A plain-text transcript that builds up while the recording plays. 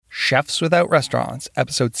Chefs Without Restaurants,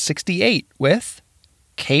 episode 68 with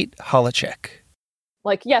Kate Holacek.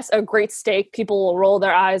 Like, yes, a great steak, people will roll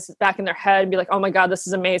their eyes back in their head and be like, oh my God, this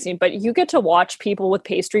is amazing. But you get to watch people with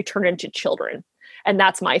pastry turn into children. And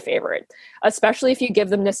that's my favorite, especially if you give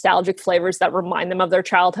them nostalgic flavors that remind them of their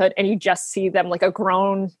childhood and you just see them like a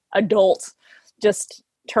grown adult just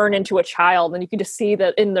turn into a child. And you can just see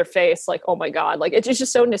that in their face, like, oh my God, like it's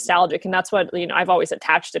just so nostalgic. And that's what, I've always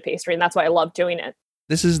attached to pastry. And that's why I love doing it.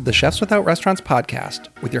 This is the Chefs Without Restaurants podcast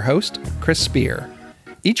with your host, Chris Spear.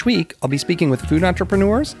 Each week, I'll be speaking with food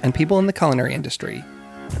entrepreneurs and people in the culinary industry.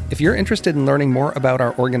 If you're interested in learning more about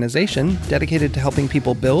our organization dedicated to helping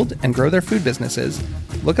people build and grow their food businesses,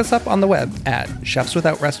 look us up on the web at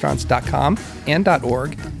chefswithoutrestaurants.com and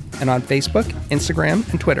 .org, and on Facebook,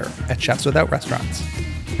 Instagram, and Twitter at Chefs Without Restaurants.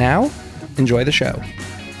 Now, enjoy the show.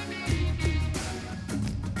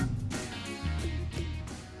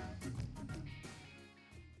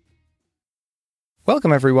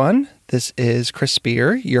 Welcome, everyone. This is Chris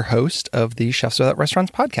Spear, your host of the Chefs Without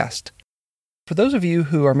Restaurants podcast. For those of you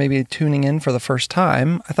who are maybe tuning in for the first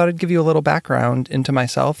time, I thought I'd give you a little background into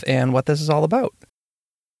myself and what this is all about.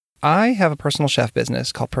 I have a personal chef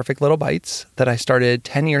business called Perfect Little Bites that I started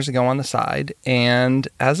 10 years ago on the side, and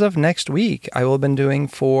as of next week, I will have been doing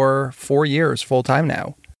for 4 years full-time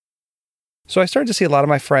now. So I started to see a lot of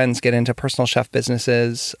my friends get into personal chef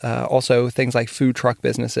businesses, also things like food truck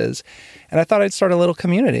businesses. And I thought I'd start a little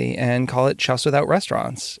community and call it Chefs Without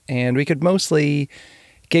Restaurants. And we could mostly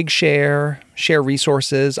gig share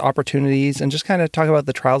resources, opportunities, and just kind of talk about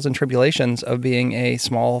the trials and tribulations of being a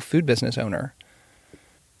small food business owner.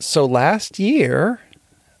 So last year,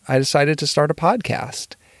 I decided to start a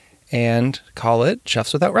podcast and call it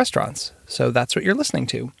Chefs Without Restaurants. So that's what you're listening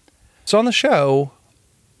to. So on the show,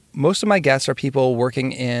 most of my guests are people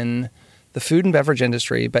working in the food and beverage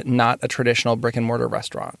industry, but not a traditional brick and mortar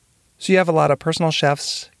restaurant. So you have a lot of personal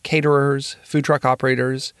chefs, caterers, food truck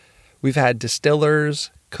operators. We've had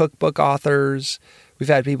distillers, cookbook authors. We've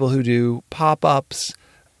had people who do pop-ups.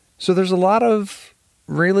 So there's a lot of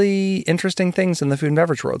really interesting things in the food and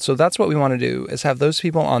beverage world. So that's what we want to do, is have those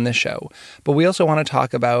people on this show. But we also want to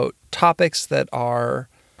talk about topics that are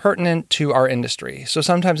pertinent to our industry. So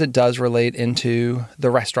sometimes it does relate into the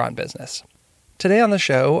restaurant business. Today on the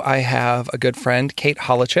show, I have a good friend, Kate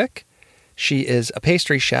Holacek. She is a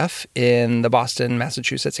pastry chef in the Boston,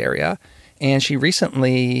 Massachusetts area, and she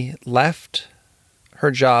recently left her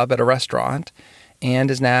job at a restaurant and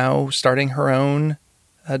is now starting her own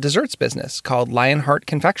desserts business called Lionheart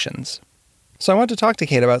Confections. So I want to talk to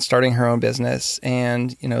Kate about starting her own business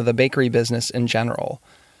and, the bakery business in general.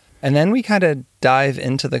 And then we kind of dive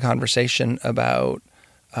into the conversation about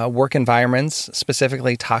work environments,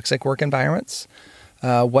 specifically toxic work environments,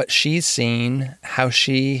 what she's seen, how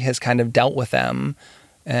she has kind of dealt with them,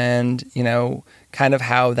 and, kind of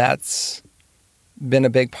how that's been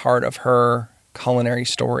a big part of her culinary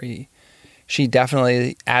story. She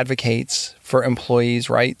definitely advocates for employees'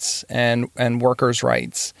 rights and workers'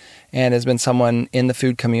 rights, and has been someone in the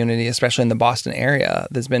food community, especially in the Boston area,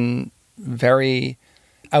 that's been very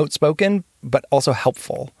outspoken, but also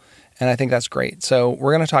helpful. And I think that's great. So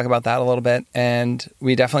we're going to talk about that a little bit. And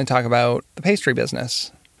we definitely talk about the pastry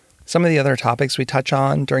business. Some of the other topics we touch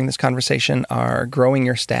on during this conversation are growing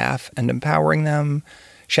your staff and empowering them,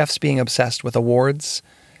 chefs being obsessed with awards,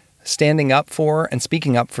 standing up for and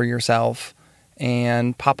speaking up for yourself,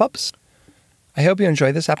 and pop-ups. I hope you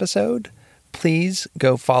enjoy this episode. Please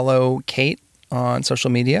go follow Kate on social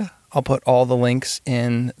media. I'll put all the links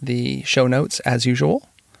in the show notes as usual.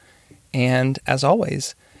 And as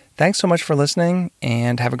always, thanks so much for listening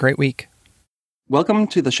and have a great week. Welcome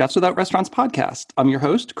to the Chefs Without Restaurants podcast. I'm your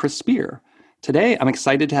host, Chris Spear. Today, I'm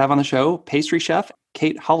excited to have on the show pastry chef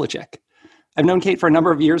Kate Holacek. I've known Kate for a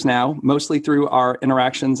number of years now, mostly through our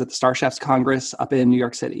interactions at the Star Chefs Congress up in New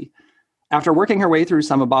York City. After working her way through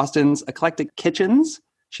some of Boston's eclectic kitchens,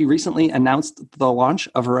 she recently announced the launch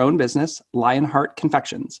of her own business, Lionheart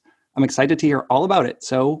Confections. I'm excited to hear all about it.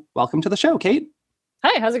 So welcome to the show, Kate.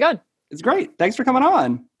 Hi, how's it going? It's great. Thanks for coming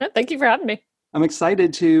on. Thank you for having me. I'm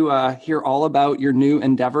excited to hear all about your new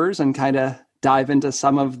endeavors and kind of dive into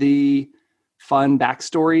some of the fun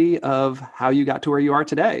backstory of how you got to where you are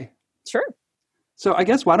today. Sure. So I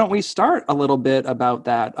guess why don't we start a little bit about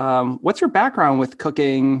that? What's your background with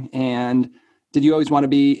cooking, and did you always want to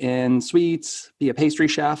be in sweets, be a pastry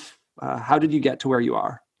chef? How did you get to where you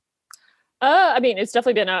are? It's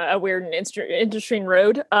definitely been a weird and interesting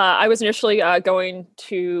road. I was initially going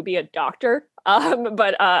to be a doctor,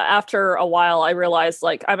 but after a while, I realized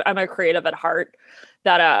I'm a creative at heart.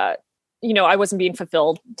 That I wasn't being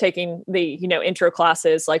fulfilled taking the, intro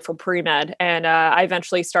classes like for pre-med. And I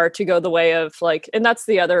eventually started to go the way of like, and that's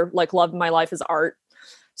the other like love of my life is art.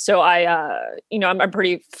 So I'm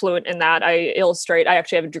pretty fluent in that. I illustrate. I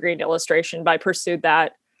actually have a degree in illustration, but I pursued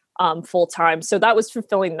that full time. So that was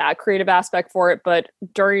fulfilling that creative aspect for it. But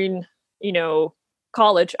during,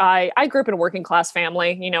 college, I grew up in a working class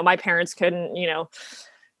family. My parents couldn't,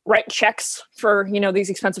 write checks for, these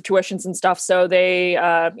expensive tuitions and stuff. So they,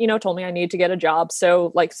 told me I needed to get a job.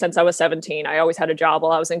 So like, since I was 17, I always had a job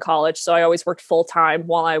while I was in college. So I always worked full time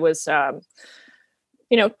while I was,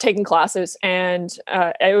 taking classes, and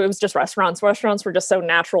it was just restaurants. Restaurants were just so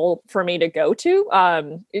natural for me to go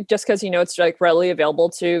to, just because, it's like readily available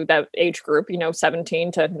to that age group,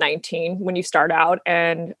 17 to 19 when you start out.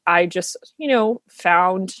 And I just,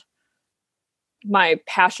 found my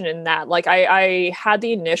passion in that. Like I had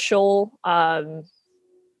the initial,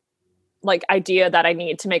 like idea that I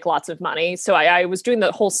needed to make lots of money. So I was doing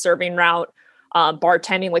the whole serving route,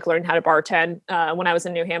 bartending, like learning how to bartend, when I was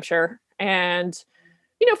in New Hampshire. And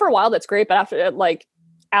for a while, that's great. But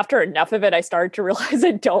after enough of it, I started to realize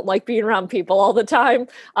I don't like being around people all the time.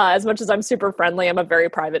 As much as I'm super friendly, I'm a very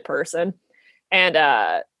private person. And,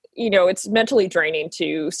 it's mentally draining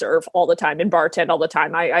to serve all the time and bartend all the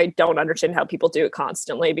time. I don't understand how people do it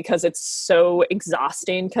constantly because it's so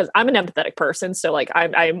exhausting, because I'm an empathetic person. So like I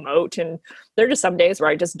emote, and there are just some days where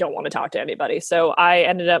I just don't want to talk to anybody. So I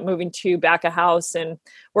ended up moving to back of house and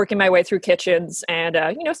working my way through kitchens and,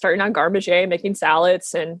 starting on Garde Manger, making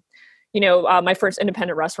salads. And, my first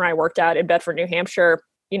independent restaurant I worked at in Bedford, New Hampshire,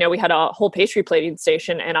 we had a whole pastry plating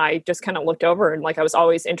station, and I just kind of looked over and like, I was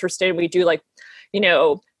always interested. We do like,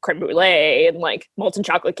 creme brulee and like molten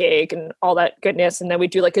chocolate cake and all that goodness. And then we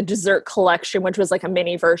do like a dessert collection, which was like a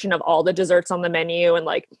mini version of all the desserts on the menu. And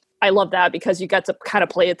like, I love that because you get to kind of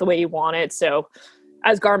play it the way you want it. So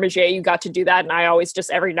as Garde Manger, you got to do that. And I always just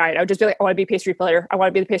every night, I would just be like, I want to be a pastry player. I want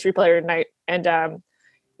to be the pastry player tonight. And,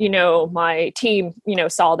 my team,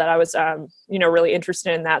 saw that I was, really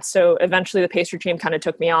interested in that. So eventually the pastry team kind of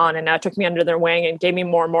took me on and took me under their wing and gave me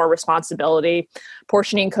more and more responsibility,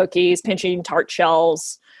 portioning cookies, pinching tart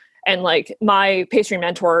shells. And like my pastry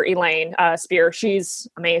mentor, Elaine Spear, she's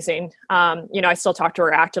amazing. I still talk to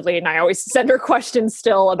her actively, and I always send her questions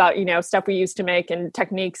still about, stuff we used to make and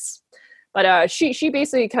techniques. But she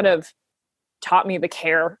basically kind of taught me the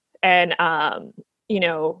care. And,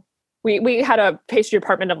 we had a pastry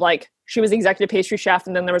department of like, she was the executive pastry chef,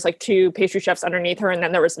 and then there was like 2 pastry chefs underneath her. And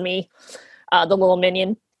then there was me, the little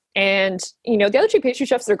minion. And, the other 2 pastry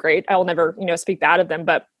chefs are great. I will never, speak bad of them,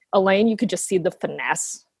 but Elaine, you could just see the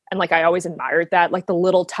finesse. And like, I always admired that, like the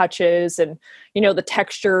little touches and, the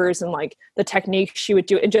textures and like the technique she would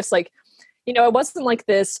do. And just like, it wasn't like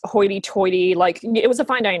this hoity toity, like it was a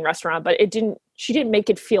fine dining restaurant, but she didn't make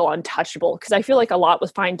it feel untouchable. Cause I feel like a lot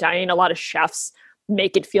with fine dining, a lot of chefs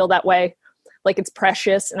make it feel that way. Like it's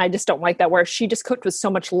precious. And I just don't like that, where she just cooked with so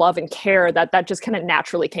much love and care that just kind of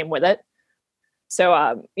naturally came with it. So,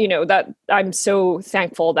 that I'm so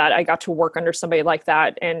thankful that I got to work under somebody like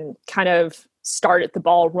that and kind of started the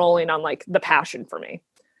ball rolling on like the passion for me.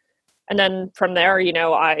 And then from there,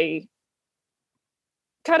 I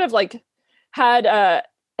kind of like had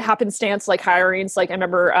happenstance like hirings. Like I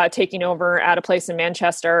remember taking over at a place in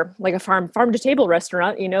Manchester, like a farm to table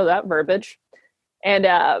restaurant, that verbiage. And,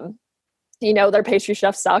 their pastry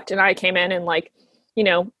chef sucked. And I came in and like,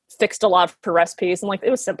 fixed a lot of her recipes, and like,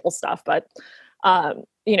 it was simple stuff, but, and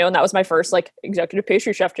that was my first like executive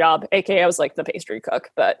pastry chef job, aka I was like the pastry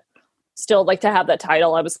cook, but still like to have that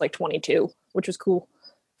title. I was like 22, which was cool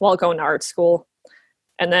while going to art school.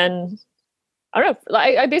 And then I don't know,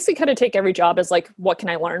 I basically kind of take every job as like, what can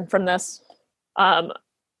I learn from this?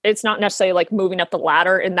 It's not necessarily like moving up the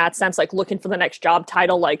ladder in that sense, like looking for the next job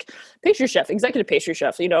title, like pastry chef, executive pastry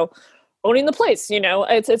chef, owning the place,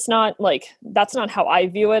 it's not like, that's not how I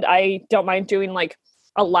view it. I don't mind doing like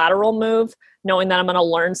a lateral move, knowing that I'm going to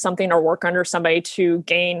learn something or work under somebody to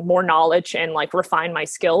gain more knowledge and like refine my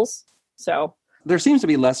skills. So there seems to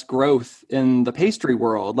be less growth in the pastry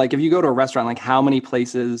world. Like if you go to a restaurant, like how many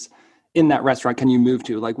places in that restaurant can you move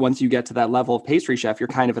to? Like once you get to that level of pastry chef, you're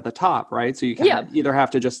kind of at the top, right? So you kind of either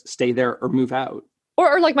have to just stay there or move out.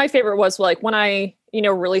 Or like my favorite was like when I,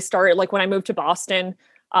 really started, like when I moved to Boston,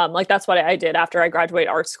 like that's what I did after I graduated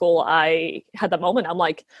art school. I had that moment. I'm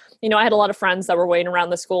like, I had a lot of friends that were waiting around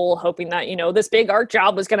the school hoping that, this big art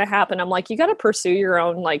job was going to happen. I'm like, you got to pursue your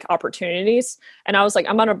own like opportunities. And I was like,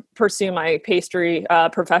 I'm going to pursue my pastry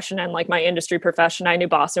profession and like my industry profession. I knew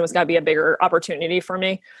Boston was going to be a bigger opportunity for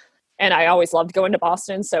me. And I always loved going to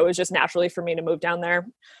Boston. So it was just naturally for me to move down there.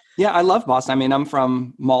 Yeah, I love Boston. I mean, I'm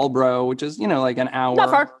from Marlborough, which is, like an hour. Not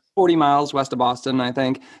far. 40 miles west of Boston, I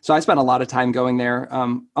think. So I spent a lot of time going there.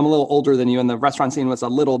 I'm a little older than you, and the restaurant scene was a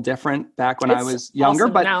little different back when I was younger.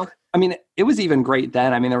 Awesome but now. I mean, it was even great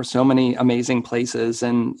then. I mean, there were so many amazing places,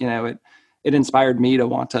 and it inspired me to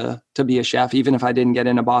want to be a chef, even if I didn't get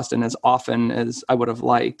into Boston as often as I would have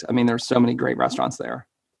liked. I mean, there's so many great restaurants there.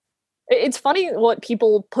 It's funny what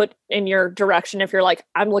people put in your direction if you're like,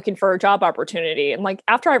 I'm looking for a job opportunity. And like,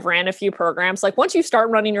 after I've ran a few programs, like once you start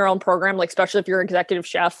running your own program, like especially if you're executive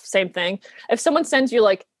chef, same thing. If someone sends you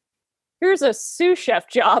like, here's a sous chef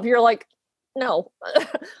job, you're like, no.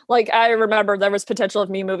 Like, I remember there was potential of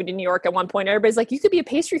me moving to New York at one point. Everybody's like, you could be a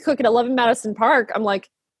pastry cook at 11 Madison Park. I'm like,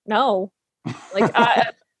 no. Like,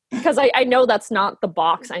 because I know that's not the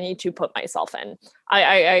box I need to put myself in.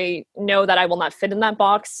 I know that I will not fit in that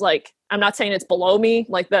box. Like, I'm not saying it's below me.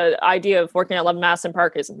 Like, the idea of working at 11 Madison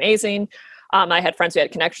Park is amazing. I had friends who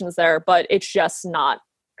had connections there, but it's just not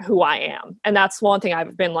who I am. And that's one thing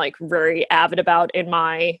I've been like very avid about in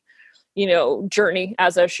my, journey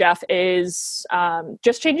as a chef is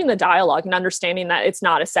just changing the dialogue and understanding that it's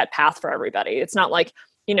not a set path for everybody. It's not like,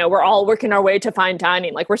 we're all working our way to fine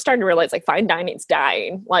dining. Like, we're starting to realize like fine dining's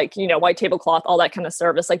dying, like, white tablecloth, all that kind of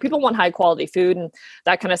service. Like, people want high quality food and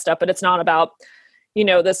that kind of stuff, but it's not about,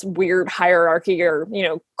 this weird hierarchy or,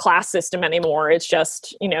 class system anymore. It's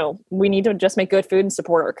just, we need to just make good food and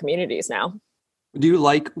support our communities now. Do you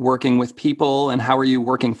like working with people, and how are you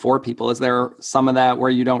working for people? Is there some of that where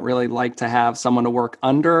you don't really like to have someone to work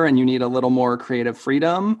under and you need a little more creative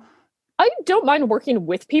freedom? I don't mind working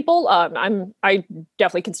with people. I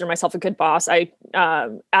definitely consider myself a good boss. I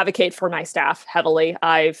advocate for my staff heavily.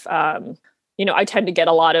 I tend to get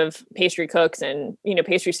a lot of pastry cooks and,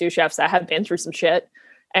 pastry sous chefs that have been through some shit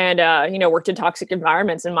and, worked in toxic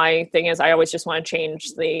environments. And my thing is, I always just want to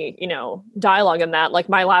change the, dialogue in that. Like,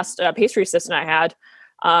 my last pastry assistant I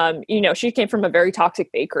had, she came from a very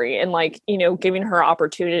toxic bakery, and like, giving her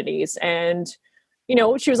opportunities, and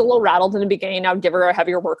she was a little rattled in the beginning. I would give her a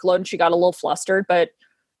heavier workload and she got a little flustered, but,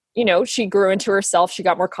 she grew into herself. She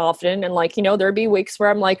got more confident. And like, there'd be weeks where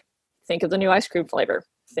I'm like, think of the new ice cream flavor.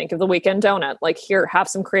 Think of the weekend donut. Like, here, have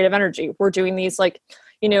some creative energy. We're doing these like,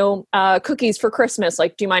 cookies for Christmas.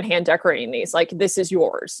 Like, do you mind hand decorating these? Like, this is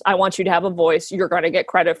yours. I want you to have a voice. You're going to get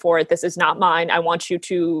credit for it. This is not mine. I want you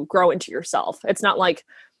to grow into yourself. It's not like,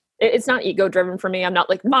 it's not ego driven for me. I'm not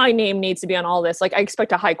like, my name needs to be on all this. Like, I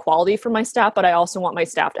expect a high quality from my staff, but I also want my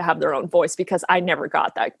staff to have their own voice, because I never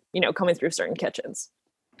got that, coming through certain kitchens.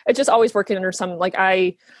 It's just always working under some, like,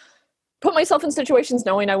 I put myself in situations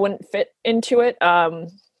knowing I wouldn't fit into it.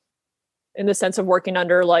 In the sense of working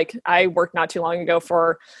under, like, I worked not too long ago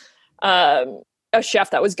for, a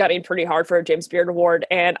chef that was gutting pretty hard for a James Beard Award.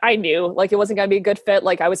 And I knew like it wasn't going to be a good fit.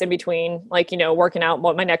 Like, I was in between, like, working out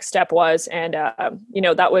what my next step was. And,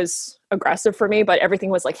 that was aggressive for me, but everything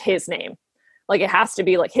was like his name. Like, it has to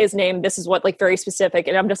be like his name. This is what, like, very specific.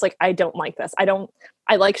 And I'm just like, I don't like this.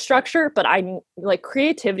 I like structure, but I like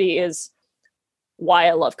creativity is why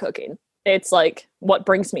I love cooking. It's like what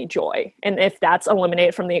brings me joy. And if that's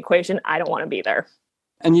eliminated from the equation, I don't want to be there.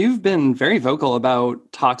 And you've been very vocal about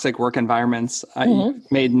toxic work environments. I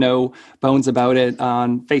made no bones about it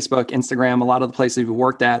on Facebook, Instagram. A lot of the places you've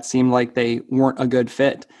worked at seemed like they weren't a good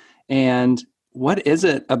fit. And what is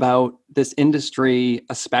it about this industry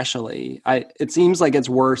especially? It seems like it's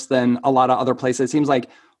worse than a lot of other places. It seems like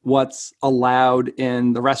what's allowed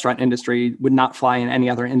in the restaurant industry would not fly in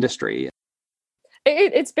any other industry.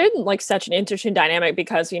 It's been like such an interesting dynamic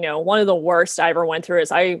because, one of the worst I ever went through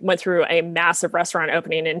is I went through a massive restaurant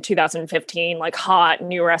opening in 2015, like hot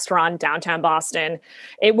new restaurant downtown Boston.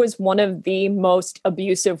 It was one of the most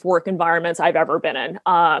abusive work environments I've ever been in.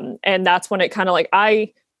 And that's when it kind of like,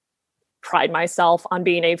 I pride myself on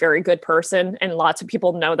being a very good person. And lots of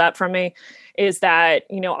people know that from me, is that,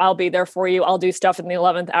 I'll be there for you. I'll do stuff in the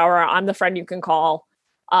 11th hour. I'm the friend you can call.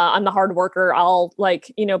 I'm the hard worker. I'll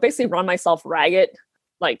basically run myself ragged,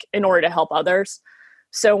 like, in order to help others.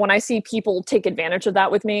 So when I see people take advantage of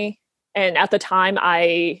that with me, and at the time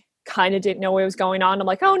I kind of didn't know what was going on, I'm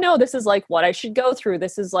like, oh no, this is like what I should go through.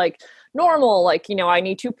 This is like normal. Like, I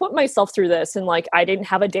need to put myself through this. And like, I didn't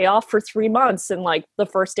have a day off for 3 months. And like the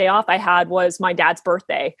first day off I had was my dad's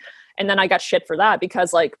birthday. And then I got shit for that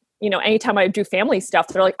because like, anytime I do family stuff,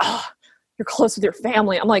 they're like, oh, you're close with your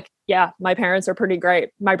family. I'm like, yeah, my parents are pretty great.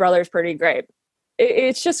 My brother's pretty great.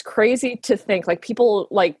 It's just crazy to think like people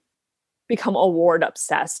like become award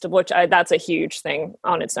obsessed, which that's a huge thing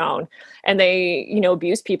on its own. And they,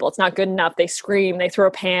 abuse people. It's not good enough. They scream, they throw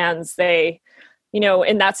pans. They,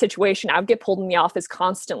 in that situation, I would get pulled in the office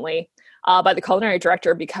constantly by the culinary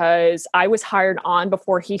director because I was hired on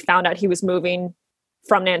before he found out he was moving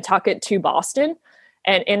from Nantucket to Boston.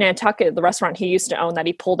 And in Nantucket, the restaurant he used to own that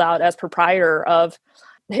he pulled out as proprietor of,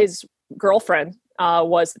 his girlfriend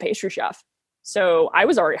was the pastry chef. So I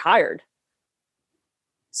was already hired.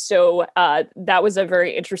 So that was a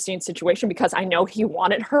very interesting situation because I know he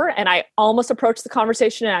wanted her, and I almost approached the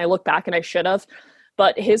conversation, and I look back and I should have.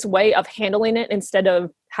 But his way of handling it, instead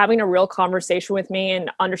of having a real conversation with me and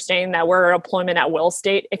understanding that we're an employment at will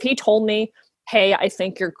state, if he told me, hey, I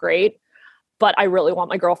think you're great, but I really want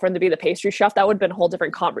my girlfriend to be the pastry chef, that would have been a whole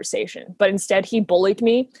different conversation. But instead, he bullied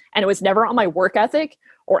me, and it was never on my work ethic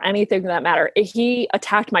or anything that matter. He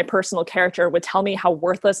attacked my personal character, would tell me how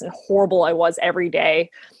worthless and horrible I was every day.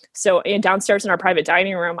 So downstairs in our private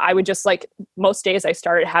dining room, I would just most days I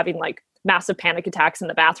started having massive panic attacks in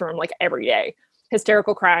the bathroom, every day,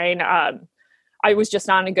 hysterical crying. I was just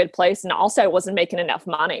not in a good place. And also I wasn't making enough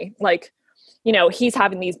money. He's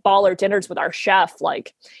having these baller dinners with our chef,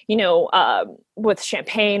 with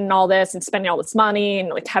champagne and all this and spending all this money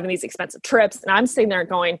and having these expensive trips. And I'm sitting there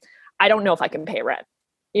going, I don't know if I can pay rent,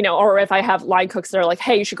 or if I have line cooks that are like,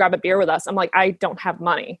 hey, you should grab a beer with us. I'm like, I don't have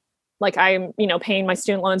money. I'm, paying my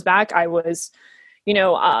student loans back. I was, in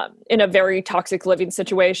a very toxic living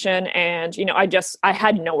situation. And, I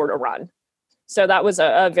had nowhere to run. So that was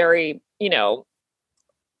a very,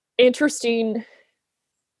 interesting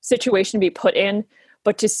situation to be put in,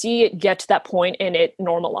 but to see it get to that point and it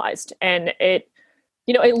normalized, and it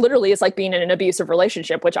literally is like being in an abusive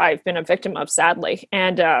relationship, which I've been a victim of, sadly,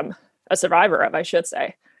 and a survivor of, I should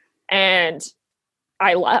say. And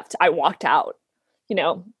I left, I walked out,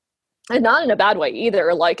 and not in a bad way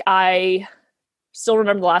either. I still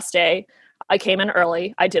remember the last day. I came in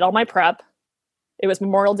early. I did all my prep. It was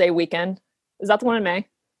Memorial Day weekend. Is that the one in May?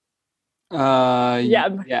 Yeah.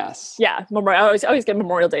 Yes. Yeah. I always get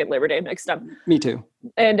Memorial Day and Labor Day mixed up. Me too.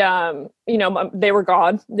 And, they were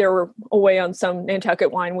gone. They were away on some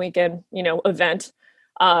Nantucket wine weekend, event.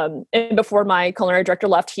 And before my culinary director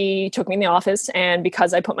left, he took me in the office, and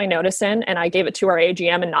because I put my notice in and I gave it to our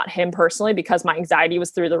AGM and not him personally, because my anxiety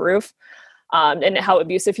was through the roof, and how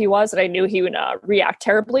abusive he was, and I knew he would react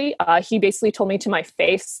terribly. He basically told me to my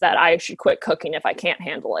face that I should quit cooking if I can't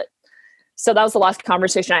handle it. So that was the last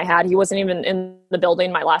conversation I had. He wasn't even in the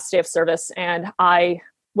building my last day of service. And I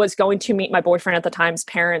was going to meet my boyfriend at the time's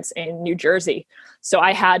parents in New Jersey. So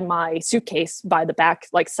I had my suitcase by the back,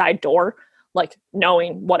 side door,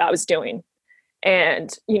 knowing what I was doing.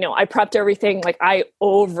 And, I prepped everything. I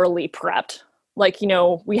overly prepped.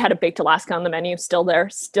 We had a baked Alaska on the menu, still there,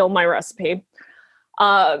 still my recipe.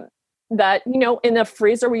 That, in the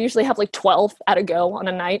freezer, we usually have 12 at a go on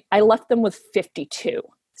a night. I left them with 52.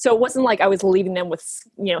 So it wasn't like I was leaving them with,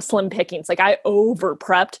 slim pickings. I over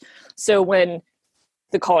prepped. So when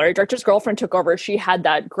the culinary director's girlfriend took over, she had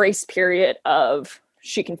that grace period of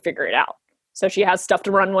she can figure it out. So she has stuff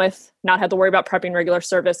to run with, not have to worry about prepping regular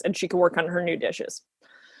service, and she could work on her new dishes.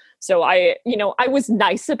 So I was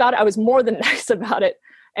nice about it. I was more than nice about it.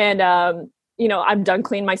 And, I'm done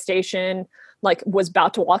cleaning my station, was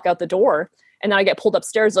about to walk out the door. And then I get pulled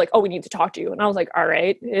upstairs, oh, we need to talk to you. And I was like, all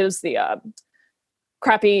right. It was the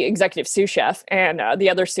crappy executive sous chef and the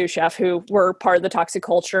other sous chef who were part of the toxic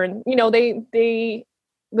culture. And, the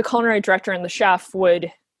culinary director and the chef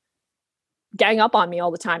would gang up on me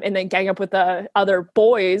all the time, and then gang up with the other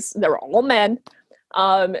boys. They were all men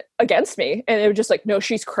against me. And they were just no,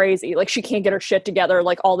 she's crazy. She can't get her shit together.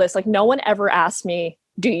 All this, no one ever asked me,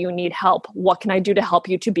 do you need help? What can I do to help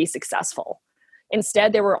you to be successful?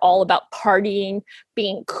 Instead, they were all about partying,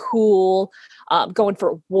 being cool, going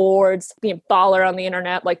for awards, being baller on the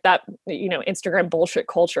internet, that, Instagram bullshit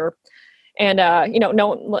culture. And,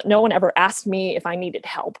 no one ever asked me if I needed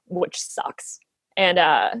help, which sucks.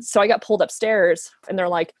 And so I got pulled upstairs, and they're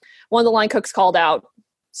like, one of the line cooks called out,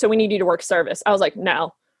 so we need you to work service. I was like,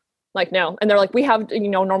 no. No. And they're like, we have,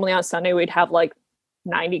 normally on Sunday we'd have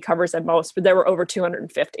 90 covers at most, but there were over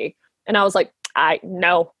 250. And I was like,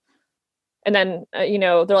 no. And then,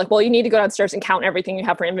 they're like, well, you need to go downstairs and count everything you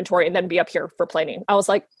have for inventory and then be up here for plating. I was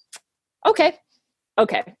like, okay.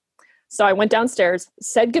 So I went downstairs,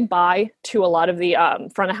 said goodbye to a lot of the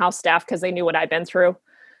front of house staff because they knew what I'd been through.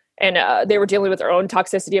 And they were dealing with their own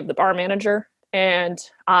toxicity of the bar manager. And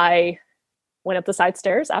I went up the side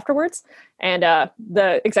stairs afterwards. And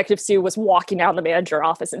the executive sous was walking down the manager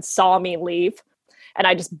office and saw me leave. And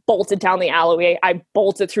I just bolted down the alleyway. I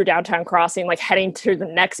bolted through downtown Crossing, heading to the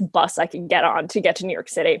next bus I could get on to get to New York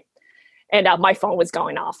City. And my phone was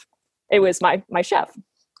going off. It was my chef.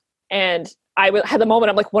 And I had the moment,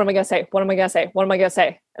 I'm like, what am I going to say? What am I going to say? What am I going to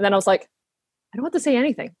say? And then I was like, I don't have to say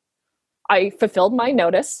anything. I fulfilled my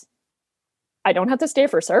notice. I don't have to stay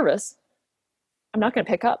for service. I'm not going to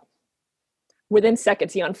pick up. within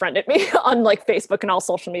seconds, he unfriended me on like Facebook and all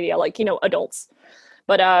social media, like, adults.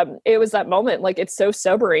 But it was that moment, like, it's so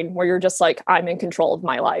sobering where you're just like, I'm in control of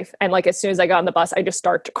my life. And like, as soon as I got on the bus, I just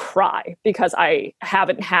start to cry because I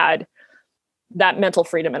haven't had that mental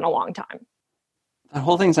freedom in a long time. That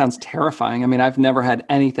whole thing sounds terrifying. I mean, I've never had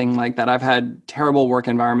anything like that. I've had terrible work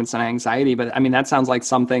environments and anxiety, but I mean, that sounds like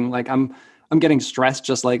something like I'm getting stressed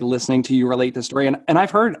just like listening to you relate the story. And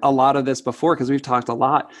I've heard a lot of this before because we've talked a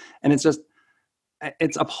lot, and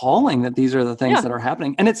it's appalling that these are the things that are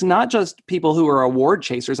happening. And it's not just people who are award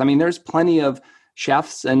chasers. I mean, there's plenty of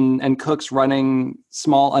chefs and cooks running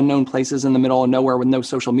small unknown places in the middle of nowhere with no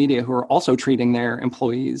social media who are also treating their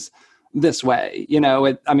employees this way.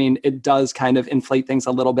 It does kind of inflate things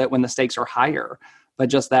a little bit when the stakes are higher, but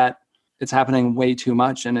just that it's happening way too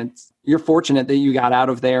much. And you're fortunate that you got out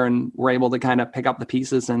of there and were able to kind of pick up the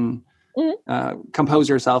pieces and compose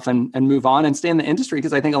yourself and move on and stay in the industry.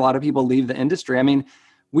 Because I think a lot of people leave the industry. I mean,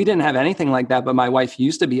 we didn't have anything like that, but my wife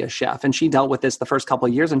used to be a chef and she dealt with this the first couple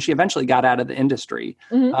of years and she eventually got out of the industry.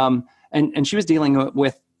 And she was dealing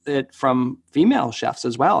with it from female chefs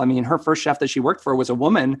as well. I mean, her first chef that she worked for was a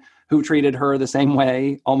woman who treated her the same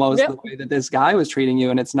way, almost the way that this guy was treating you.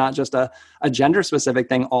 And it's not just a gender specific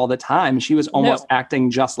thing all the time. She was almost acting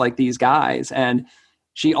just like these guys. And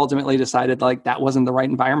she ultimately decided like that wasn't the right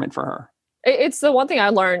environment for her. It's the one thing I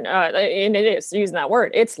learned, and it is using that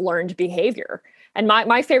word, it's learned behavior. And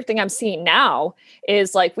my favorite thing I'm seeing now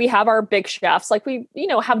is like, we have our big chefs, like we,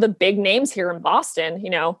 have the big names here in Boston,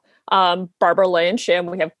 Barbara Lynch, and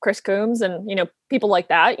we have Chris Coombs and, people like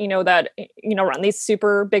that, that, run these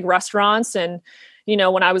super big restaurants. And,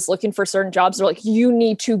 when I was looking for certain jobs, they're like, you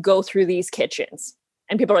need to go through these kitchens.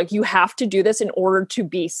 And people are like, you have to do this in order to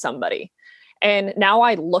be somebody. And now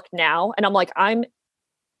I look now and I'm like, I'm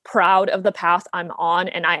proud of the path I'm on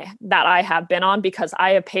and I have been on because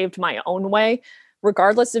I have paved my own way,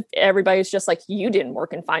 regardless if everybody's just like, you didn't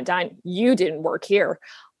work in fine dining, you didn't work here.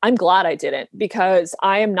 I'm glad I didn't, because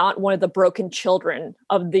I am not one of the broken children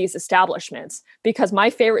of these establishments. Because my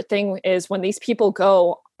favorite thing is when these people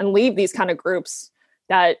go and leave these kind of groups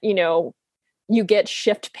that, you get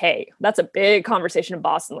shift pay. That's a big conversation in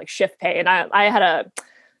Boston, like shift pay. And I had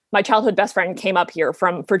my childhood best friend came up here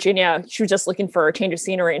from Virginia. She was just looking for a change of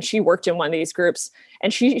scenery and she worked in one of these groups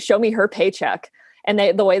and she showed me her paycheck. And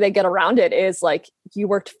the way they get around it is like, you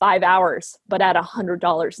worked 5 hours, but at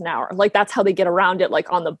 $100 an hour. Like that's how they get around it,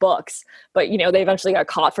 like on the books. But, they eventually got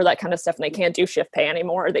caught for that kind of stuff and they can't do shift pay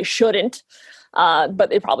anymore. They shouldn't,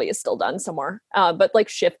 but it probably is still done somewhere. But like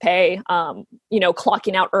shift pay,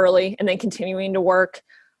 clocking out early and then continuing to work,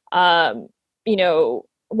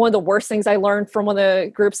 one of the worst things I learned from one of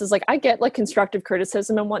the groups is like, I get like constructive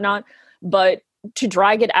criticism and whatnot, but to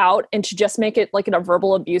drag it out and to just make it like a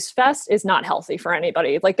verbal abuse fest is not healthy for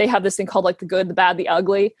anybody. Like they have this thing called like the good, the bad, the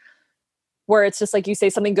ugly, where it's just like you say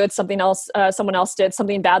something good, something else, someone else did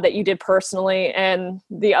something bad that you did personally, and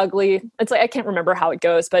the ugly, it's like, I can't remember how it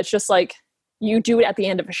goes, but it's just like, you do it at the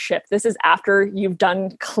end of a shift. This is after you've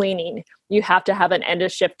done cleaning. You have to have an end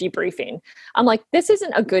of shift debriefing. I'm like, this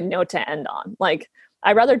isn't a good note to end on. Like,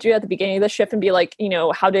 I'd rather do it at the beginning of the shift and be like,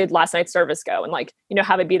 how did last night's service go? And like,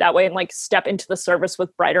 have it be that way and like step into the service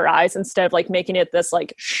with brighter eyes instead of like making it this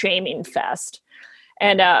like shaming fest.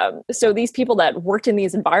 And so these people that worked in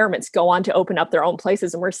these environments go on to open up their own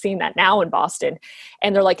places. And we're seeing that now in Boston.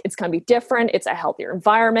 And they're like, it's going to be different. It's a healthier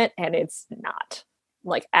environment. And it's not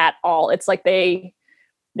like at all. It's like they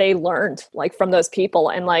learned like from those people.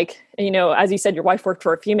 And like, as you said, your wife worked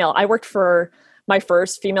for a female. I worked for my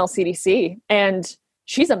first female CDC and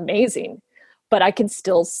she's amazing, but I can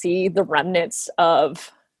still see the remnants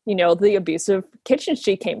of, the abusive kitchen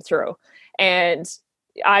she came through. And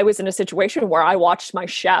I was in a situation where I watched my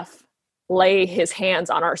chef lay his hands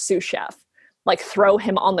on our sous chef, like throw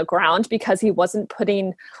him on the ground because he wasn't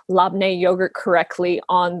putting labneh yogurt correctly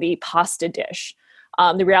on the pasta dish.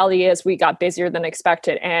 The reality is we got busier than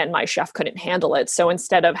expected and my chef couldn't handle it. So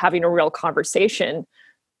instead of having a real conversation,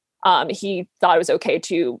 he thought it was okay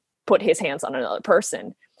to put his hands on another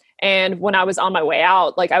person. And when I was on my way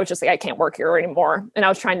out, like I was just like, I can't work here anymore. And I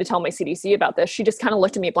was trying to tell my CDC about this. She just kind of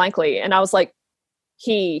looked at me blankly. And I was like,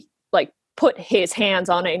 he like put his hands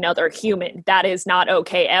on another human. That is not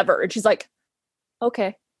okay ever. And she's like,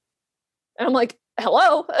 okay. And I'm like,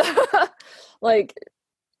 hello. Like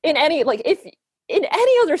in any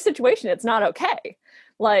other situation, it's not okay.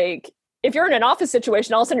 Like if you're in an office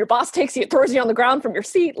situation, all of a sudden your boss takes you, throws you on the ground from your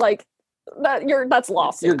seat, like that's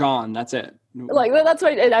lost. You're gone. That's it. Like that's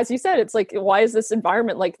what, as you said, it's like, why is this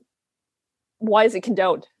environment like, why is it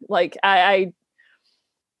condoned? Like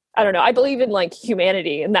I don't know. I believe in like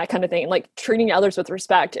humanity and that kind of thing, like treating others with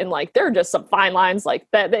respect. And like, there are just some fine lines like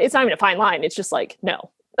that. It's not even a fine line. It's just like,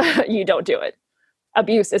 no, you don't do it.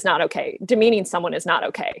 Abuse is not okay. Demeaning someone is not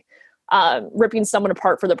okay. Ripping someone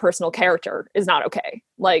apart for the personal character is not okay.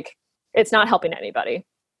 Like, it's not helping anybody.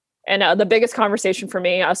 And the biggest conversation for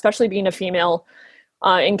me, especially being a female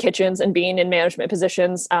in kitchens and being in management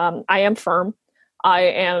positions, I am firm. I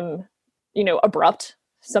am, abrupt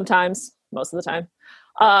sometimes, most of the time.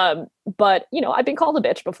 But, I've been called a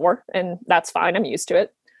bitch before, and that's fine. I'm used to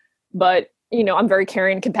it. But, I'm very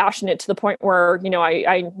caring and compassionate to the point where,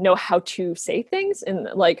 I know how to say things and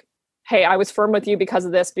like, hey, I was firm with you because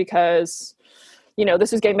of this, because,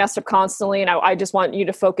 this was getting messed up constantly. And I just want you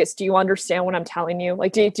to focus. Do you understand what I'm telling you?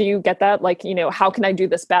 Like, do you get that? Like, how can I do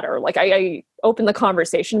this better? Like I open the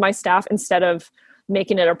conversation to my staff instead of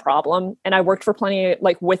making it a problem. And I worked for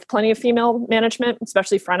with plenty of female management,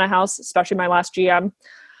 especially front of house, especially my last GM,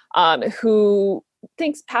 who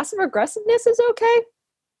thinks passive aggressiveness is okay.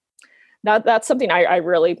 That's something I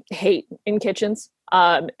really hate in kitchens,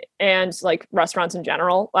 and like restaurants in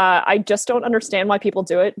general. I just don't understand why people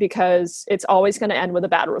do it, because it's always going to end with a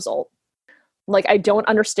bad result. Like, I don't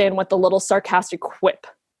understand what the little sarcastic quip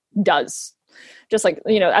does. Just like,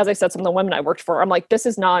 as I said, some of the women I worked for, I'm like, this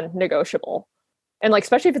is non-negotiable. And like,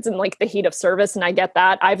 especially if it's in like the heat of service, and I get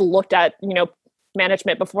that. I've looked at,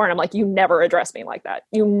 management before, and I'm like, you never address me like that.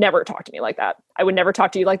 You never talk to me like that. I would never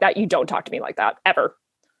talk to you like that. You don't talk to me like that, ever.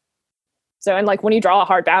 So, and like when you draw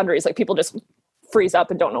hard boundaries, like people just freeze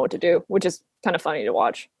up and don't know what to do, which is kind of funny to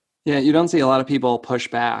watch. Yeah, you don't see a lot of people push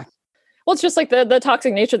back. Well, it's just like the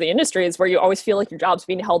toxic nature of the industry is where you always feel like your job's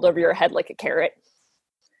being held over your head like a carrot.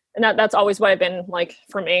 And that's always what I've been like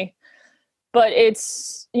for me. But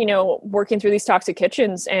it's, working through these toxic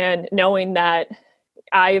kitchens and knowing that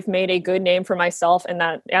I've made a good name for myself, and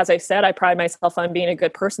that, as I said, I pride myself on being a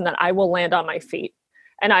good person, that I will land on my feet.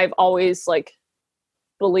 And I've always like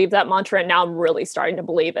believed that mantra, and now I'm really starting to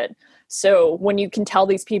believe it. So when you can tell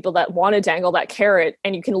these people that want to dangle that carrot,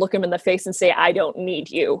 and you can look them in the face and say, I don't need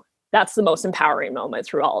you, that's the most empowering moment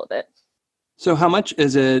through all of it. So how much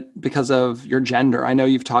is it because of your gender? I know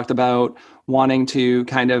you've talked about wanting to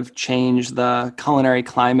kind of change the culinary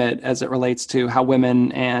climate as it relates to how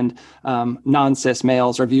women and non-cis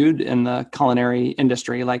males are viewed in the culinary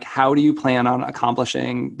industry. Like, how do you plan on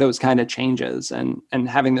accomplishing those kind of changes and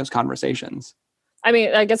having those conversations? I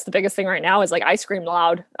mean, I guess the biggest thing right now is like I scream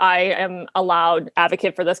loud. I am a loud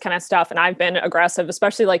advocate for this kind of stuff. And I've been aggressive,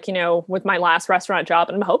 especially like, with my last restaurant job.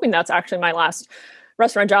 And I'm hoping that's actually my last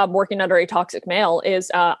restaurant job working under a toxic male.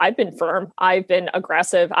 Is I've been firm. I've been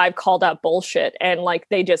aggressive. I've called out bullshit, and like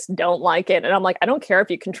they just don't like it. And I'm like, I don't care if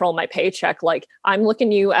you control my paycheck. Like, I'm looking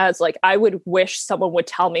at you as like, I would wish someone would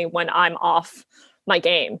tell me when I'm off my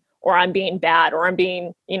game, or I'm being bad, or I'm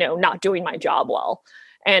being, not doing my job well.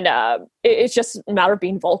 And it's just a matter of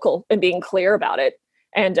being vocal and being clear about it.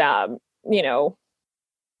 And, I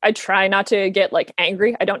try not to get like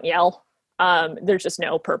angry. I don't yell. There's just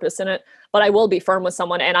no purpose in it. But I will be firm with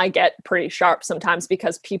someone, and I get pretty sharp sometimes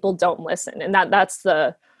because people don't listen. And that's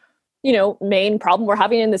the, main problem we're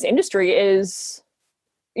having in this industry is,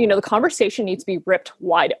 the conversation needs to be ripped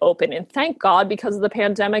wide open. And thank God, because of the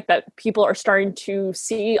pandemic, that people are starting to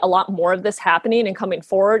see a lot more of this happening and coming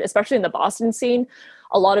forward, especially in the Boston scene.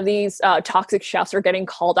 A lot of these toxic chefs are getting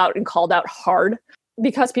called out hard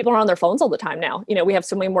because people are on their phones all the time now. We have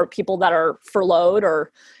so many more people that are furloughed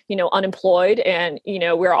or, unemployed, and,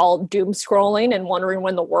 we're all doom scrolling and wondering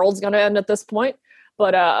when the world's going to end at this point.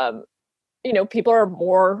 But, people are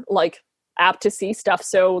more like apt to see stuff.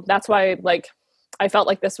 So that's why, like, I felt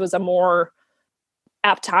like this was a more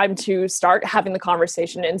apt time to start having the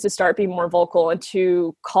conversation and to start being more vocal and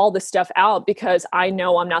to call this stuff out, because I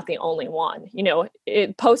know I'm not the only one.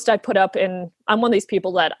 Post I put up, and I'm one of these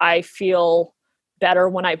people that I feel better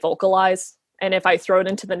when I vocalize. And if I throw it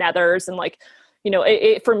into the nethers and like,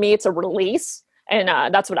 for me, it's a release. And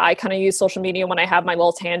that's what I kind of use social media when I have my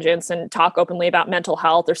little tangents and talk openly about mental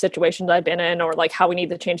health or situations I've been in, or like how we need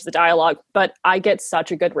to change the dialogue. But I get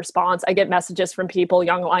such a good response. I get messages from people,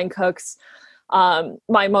 young line cooks.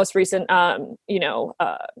 My most recent,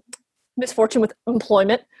 misfortune with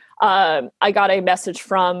employment, I got a message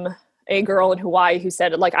from a girl in Hawaii who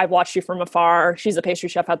said, like, I've watched you from afar. She's a pastry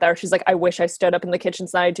chef out there. She's like, I wish I stood up in the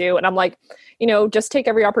kitchens that I do. And I'm like, just take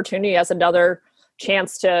every opportunity as another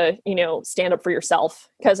chance to, stand up for yourself.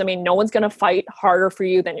 Because no one's going to fight harder for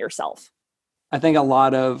you than yourself. I think a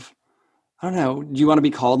lot of, I don't know, do you want to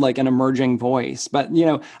be called like an emerging voice? But,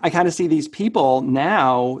 I kind of see these people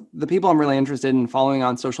now, the people I'm really interested in following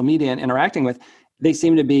on social media and interacting with, they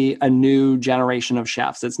seem to be a new generation of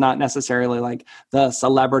chefs. It's not necessarily like the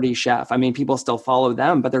celebrity chef. I mean, people still follow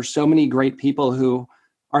them, but there's so many great people who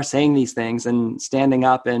are saying these things and standing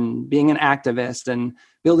up and being an activist and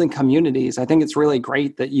building communities. I think it's really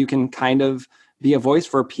great that you can kind of be a voice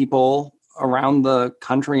for people around the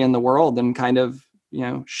country and the world, and kind of,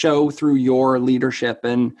 show through your leadership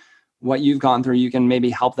and what you've gone through, you can maybe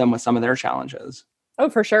help them with some of their challenges. Oh,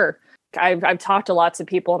 for sure. I've talked to lots of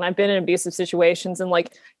people, and I've been in abusive situations, and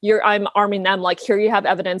I'm arming them, like, here you have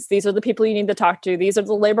evidence. These are the people you need to talk to. These are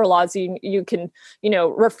the labor laws you can,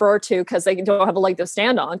 refer to, because they don't have a leg to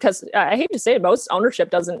stand on. Because I hate to say it, most ownership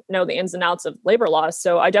doesn't know the ins and outs of labor laws.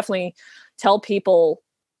 So I definitely tell people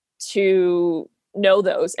to know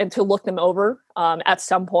those and to look them over at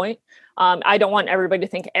some point. I don't want everybody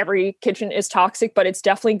to think every kitchen is toxic, but it's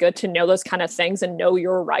definitely good to know those kind of things and know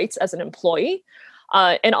your rights as an employee.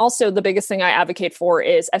 And also the biggest thing I advocate for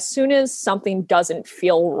is, as soon as something doesn't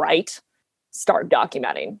feel right, start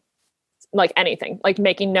documenting. Like anything, like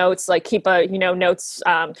making notes, like keep a, notes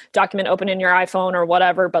document open in your iPhone or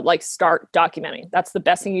whatever, but like start documenting. That's the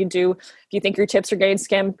best thing you do. If you think your tips are getting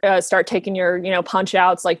skimmed, start taking your, punch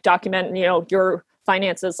outs, like document, your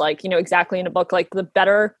finances, like, exactly in a book. Like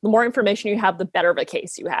the more information you have, the better of a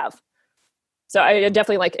case you have. So I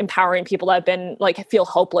definitely like empowering people that have been like feel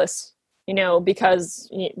hopeless, because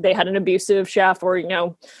they had an abusive chef or,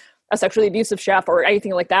 a sexually abusive chef or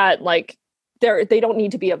anything like that. Like they don't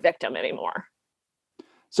need to be a victim anymore.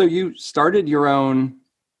 So you started your own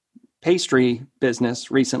pastry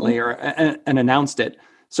business recently, and announced it.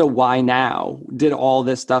 So why now? Did all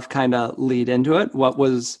this stuff kind of lead into it? What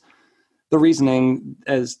was the reasoning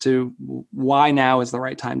as to why now is the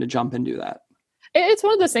right time to jump and do that? It's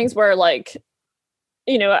one of those things where, like,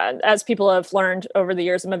 as people have learned over the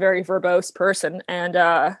years, I'm a very verbose person. And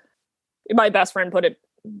my best friend put it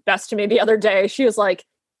best to me the other day. She was like,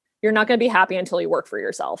 you're not going to be happy until you work for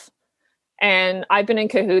yourself. And I've been in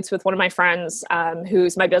cahoots with one of my friends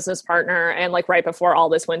who's my business partner. And like right before all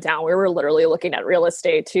this went down, we were literally looking at real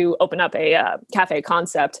estate to open up a cafe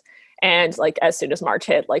concept. And like, as soon as March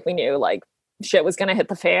hit, like we knew like shit was going to hit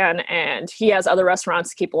the fan, and he has other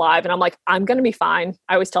restaurants to keep alive. And I'm like, I'm going to be fine.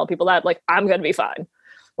 I always tell people that, like, I'm going to be fine.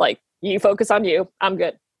 Like, you focus on you, I'm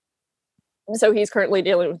good. So he's currently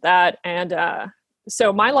dealing with that. And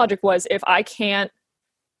so my logic was, if I can't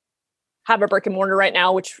have a brick and mortar right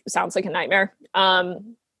now, which sounds like a nightmare, that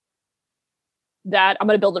I'm going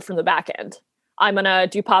to build it from the back end. I'm going to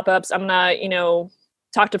do pop-ups. I'm going to,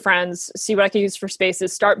 talk to friends, see what I can use for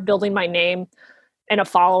spaces, start building my name and a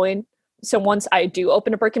following. So once I do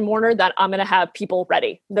open a brick and mortar, that I'm going to have people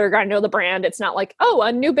ready. They're going to know the brand. It's not like, oh,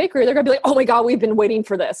 a new bakery. They're going to be like, oh my God, we've been waiting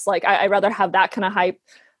for this. Like, I'd rather have that kind of hype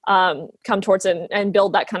come towards it and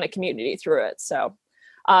build that kind of community through it. So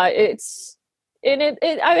I would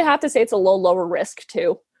have to say it's a little lower risk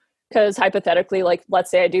too, because hypothetically, like,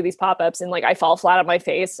 let's say I do these pop-ups and like I fall flat on my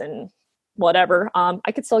face and whatever,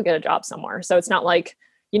 I could still get a job somewhere. So it's not like,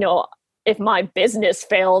 if my business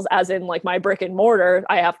fails, as in like my brick and mortar,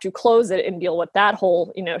 I have to close it and deal with that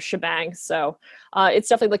whole, shebang. So it's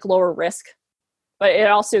definitely like lower risk, but it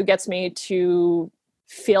also gets me to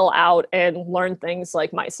feel out and learn things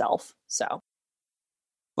like myself. So.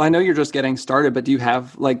 Well, I know you're just getting started, but do you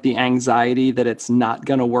have like the anxiety that it's not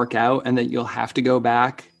going to work out and that you'll have to go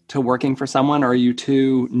back to working for someone? Or are you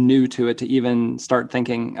too new to it to even start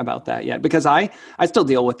thinking about that yet? Because I still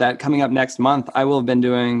deal with that. Coming up next month, I will have been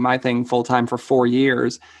doing my thing full time for 4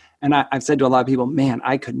 years. And I've said to a lot of people, man,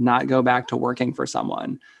 I could not go back to working for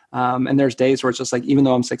someone. And there's days where it's just like, even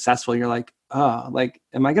though I'm successful, you're like, oh, like,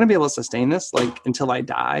 am I going to be able to sustain this like until I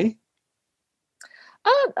die?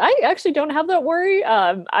 I actually don't have that worry.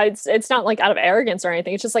 It's not like out of arrogance or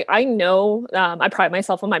anything. It's just like, I know, I pride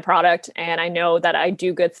myself on my product, and I know that I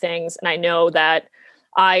do good things, and I know that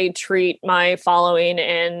I treat my following,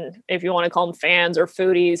 and if you want to call them fans or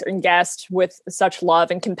foodies and guests, with such love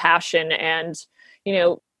and compassion. And,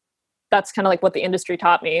 that's kind of like what the industry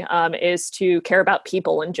taught me, is to care about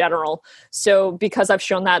people in general. So because I've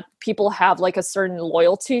shown that, people have like a certain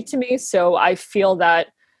loyalty to me. So I feel that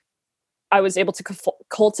I was able to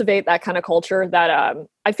cultivate that kind of culture that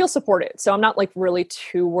I feel supported. So I'm not like really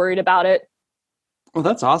too worried about it. Well,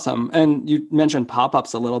 that's awesome. And you mentioned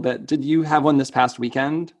pop-ups a little bit. Did you have one this past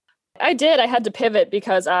weekend? I did. I had to pivot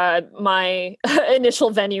because my initial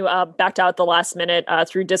venue backed out at the last minute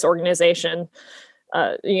through disorganization.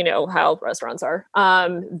 You know how restaurants are,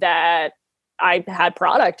 that I had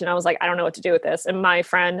product and I was like, I don't know what to do with this. And my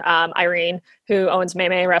friend, Irene, who owns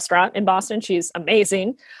May restaurant in Boston, she's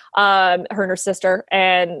amazing. Her and her sister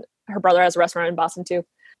and her brother has a restaurant in Boston too.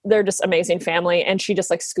 they're just amazing family. And she just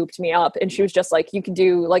like scooped me up and she was just like, you can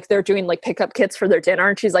do like, they're doing like pickup kits for their dinner.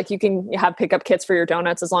 And she's like, you can have pickup kits for your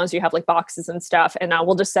donuts as long as you have like boxes and stuff. And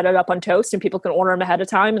we'll just set it up on toast and people can order them ahead of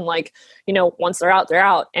time. And like, once they're out, they're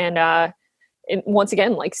out. And once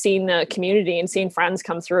again, like seeing the community and seeing friends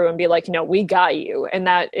come through and be like, we got you. And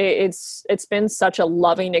that it's been such a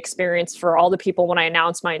loving experience for all the people when I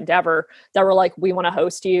announced my endeavor that were like, we want to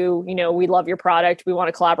host you, we love your product. We want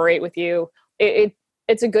to collaborate with you.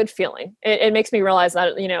 It's a good feeling. It makes me realize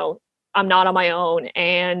that, I'm not on my own.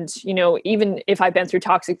 And, even if I've been through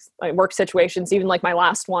toxic work situations, even like my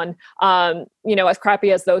last one, as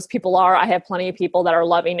crappy as those people are, I have plenty of people that are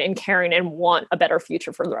loving and caring and want a better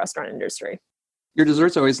future for the restaurant industry. Your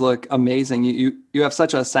desserts always look amazing. You have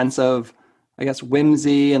such a sense of, I guess,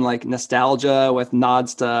 whimsy and like nostalgia with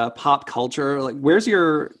nods to pop culture. Like, where's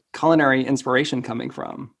your culinary inspiration coming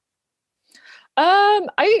from? And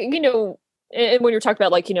when you're talking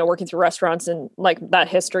about like, working through restaurants and like that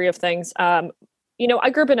history of things, I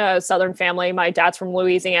grew up in a Southern family. My dad's from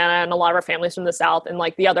Louisiana and a lot of our family's from the South. And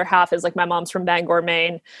like the other half is like my mom's from Bangor,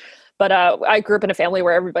 Maine. But I grew up in a family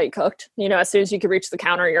where everybody cooked, as soon as you could reach the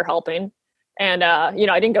counter, you're helping. And, I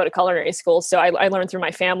didn't go to culinary school. So I learned through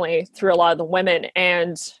my family, through a lot of the women.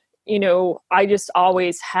 And, I just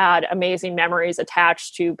always had amazing memories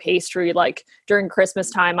attached to pastry. Like during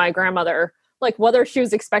Christmas time, my grandmother, like whether she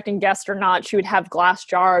was expecting guests or not, she would have glass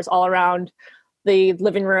jars all around the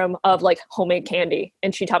living room of like homemade candy.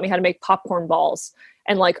 And she taught me how to make popcorn balls.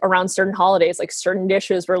 And like around certain holidays, like certain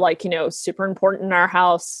dishes were like, super important in our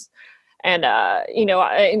house. And, I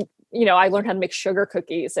learned how to make sugar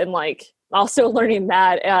cookies and like also learning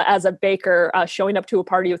that as a baker, showing up to a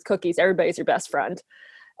party with cookies, everybody's your best friend.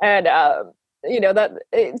 And,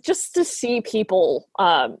 just to see people,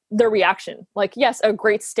 their reaction, like, yes, a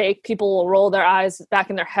great steak, people will roll their eyes back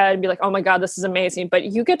in their head and be like, oh my God, this is amazing. But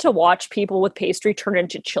you get to watch people with pastry turn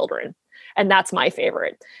into children. And that's my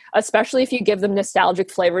favorite, especially if you give them nostalgic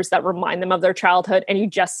flavors that remind them of their childhood and you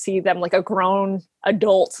just see them like a grown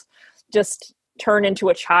adult just turn into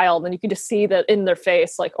a child and you can just see that in their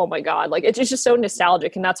face, like, oh my God, like it's just so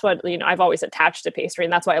nostalgic. And that's what, I've always attached to pastry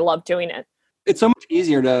and that's why I love doing it. It's so much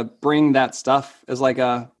easier to bring that stuff as like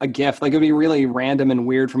a gift. Like it'd be really random and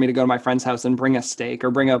weird for me to go to my friend's house and bring a steak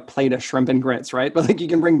or bring a plate of shrimp and grits, right? But like you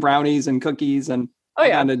can bring brownies and cookies and all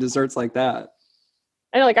kind of desserts like that.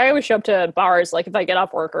 And like I always show up to bars, like if I get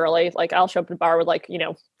off work early, like I'll show up to a bar with like,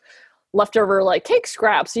 leftover like cake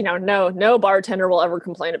scraps, no bartender will ever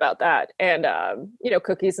complain about that. And,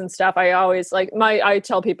 cookies and stuff. I always like I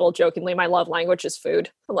tell people jokingly, my love language is food.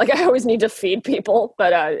 Like I always need to feed people,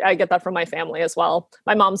 but I get that from my family as well.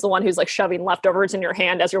 My mom's the one who's like shoving leftovers in your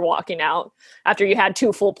hand as you're walking out after you had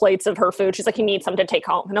 2 full plates of her food. She's like, you need some to take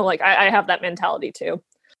home. And I'm like, I have that mentality too.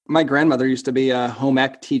 My grandmother used to be a home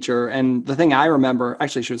ec teacher. And the thing I remember,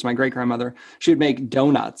 actually, she was my great grandmother. She would make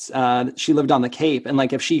donuts. She lived on the Cape. And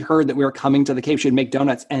like, if she heard that we were coming to the Cape, she'd make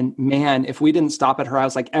donuts. And man, if we didn't stop at her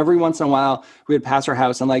house, like every once in a while, we would pass her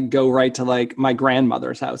house and like go right to like my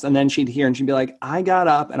grandmother's house. And then she'd hear and she'd be like, I got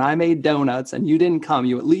up and I made donuts and you didn't come.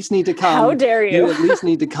 You at least need to come. How dare you? You at least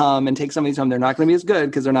need to come and take some of these home. They're not going to be as good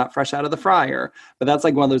because they're not fresh out of the fryer. But that's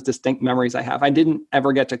like one of those distinct memories I have. I didn't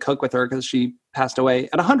ever get to cook with her because she passed away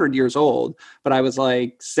at 100 years old, but I was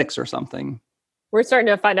like 6 or something. We're starting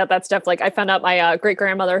to find out that stuff. Like I found out my great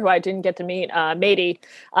grandmother, who I didn't get to meet, Mady,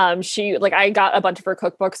 she like, I got a bunch of her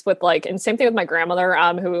cookbooks with like, and same thing with my grandmother,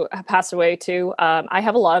 who passed away too. I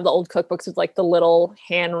have a lot of the old cookbooks with like the little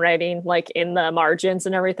handwriting, like in the margins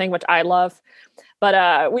and everything, which I love.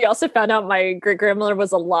 But we also found out my great grandmother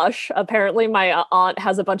was a lush. Apparently my aunt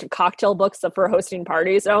has a bunch of cocktail books for hosting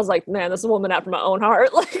parties. And I was like, man, this is a woman after my own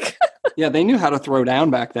heart. Like, yeah, they knew how to throw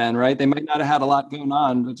down back then, right? They might not have had a lot going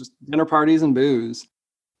on, but just dinner parties and booze.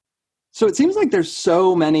 So it seems like there's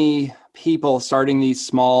so many people starting these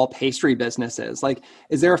small pastry businesses. Like,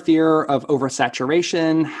 is there a fear of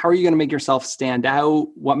oversaturation? How are you going to make yourself stand out?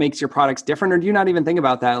 What makes your products different? Or do you not even think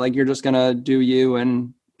about that? Like, you're just going to do you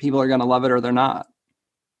and people are going to love it or they're not?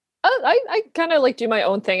 I kind of like do my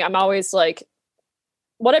own thing. I'm always like,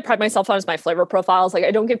 what I pride myself on is my flavor profiles. Like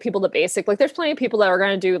I don't give people the basic, like there's plenty of people that are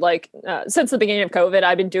going to do like, since the beginning of COVID,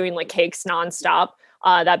 I've been doing like cakes nonstop.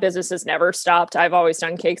 That business has never stopped. I've always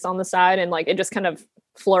done cakes on the side and like, it just kind of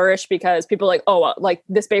flourished because people are like, oh, like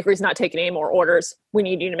this bakery's not taking any more orders. We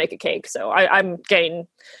need you to make a cake. So I'm getting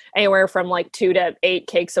anywhere from like 2 to 8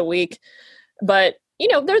 cakes a week. But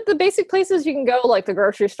there's the basic places you can go, like the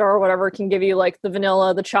grocery store or whatever can give you like the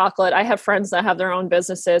vanilla, the chocolate. I have friends that have their own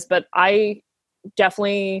businesses, but I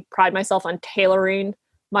definitely pride myself on tailoring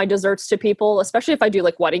my desserts to people, especially if I do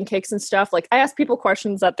like wedding cakes and stuff. Like I ask people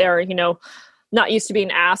questions that they're, not used to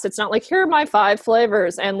being asked. It's not like, here are my 5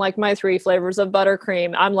 flavors and like my 3 flavors of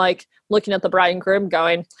buttercream. I'm like looking at the bride and groom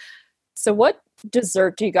going, so what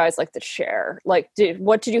dessert do you guys like to share? Like,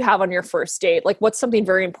 what did you have on your first date? Like, what's something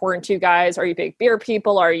very important to you guys? Are you big beer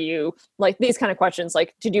people? Are you like these kind of questions?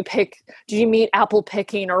 Like, did you meet apple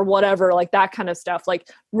picking or whatever? Like that kind of stuff, like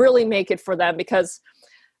really make it for them, because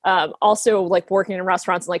also like working in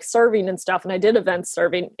restaurants and like serving and stuff. And I did event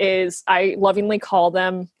serving is I lovingly call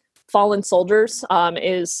them fallen soldiers,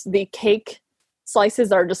 is the cake slices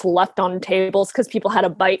that are just left on tables because people had a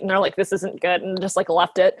bite and they're like, this isn't good, and just like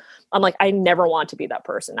left it. I'm like, I never want to be that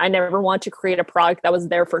person. I never want to create a product that was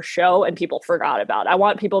there for show and people forgot about. I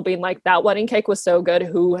want people being like, that wedding cake was so good.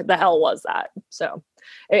 Who the hell was that? So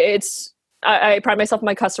I pride myself in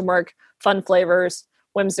my custom work, fun flavors,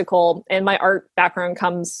 whimsical, and my art background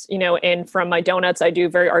comes, in from my donuts. I do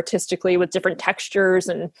very artistically with different textures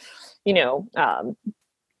and,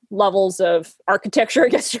 levels of architecture, I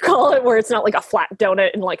guess you call it, where it's not like a flat donut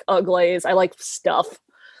and like a glaze. I like stuff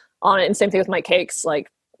on it. And same thing with my cakes.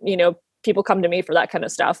 Like, people come to me for that kind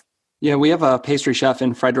of stuff. Yeah, we have a pastry chef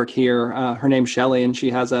in Frederick here. Her name's Shelly, and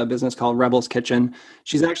she has a business called Rebel's Kitchen.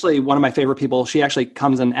 She's actually one of my favorite people. She actually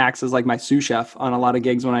comes and acts as like my sous chef on a lot of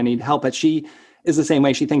gigs when I need help. But she is the same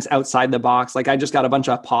way. She thinks outside the box. Like I just got a bunch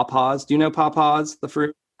of pawpaws. Do you know pawpaws, the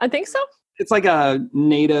fruit? I think so. It's like a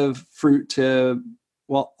native fruit to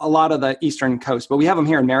a lot of the Eastern coast, but we have them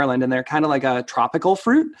here in Maryland, and they're kind of like a tropical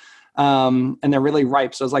fruit. And they're really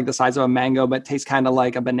ripe. So it's like the size of a mango, but tastes kind of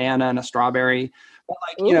like a banana and a strawberry. But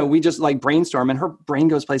like, we just like brainstorm, and her brain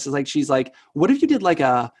goes places. Like, she's like, what if you did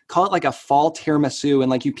call it like a fall tiramisu, and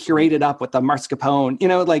like you pureed it up with the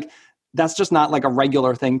mascarpone, like that's just not like a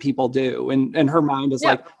regular thing people do. And her mind is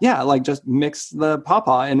like, just mix the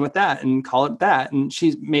pawpaw in with that and call it that. And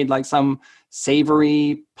she's made like some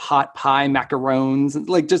savory pot pie macarons,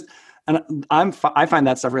 like just, and I find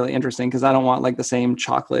that stuff really interesting because I don't want like the same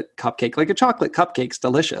chocolate cupcake. Like a chocolate cupcake's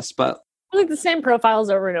delicious, but like the same profiles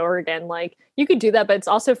over and over again. Like you could do that, but it's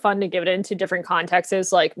also fun to give it into different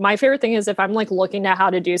contexts. Like my favorite thing is if I'm like looking at how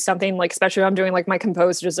to do something, like especially when I'm doing like my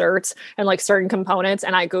composed desserts and like certain components,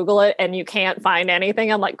 and I Google it and you can't find anything,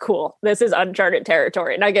 I'm like, cool, this is uncharted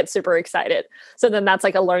territory. And I get super excited. So then that's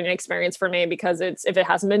like a learning experience for me, because if it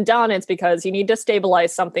hasn't been done, it's because you need to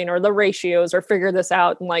stabilize something or the ratios or figure this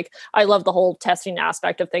out. And like, I love the whole testing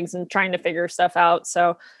aspect of things and trying to figure stuff out.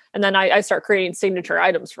 So and then I start creating signature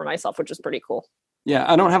items for myself, which is pretty cool. Yeah,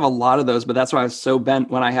 I don't have a lot of those, but that's why I was so bent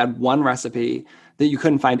when I had one recipe that you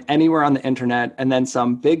couldn't find anywhere on the internet. And then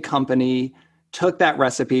some big company took that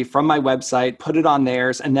recipe from my website, put it on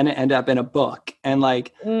theirs, and then it ended up in a book. And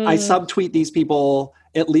like, I subtweet these people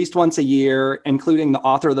at least once a year, including the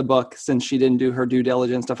author of the book, since she didn't do her due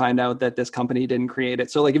diligence to find out that this company didn't create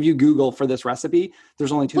it. So like if you Google for this recipe,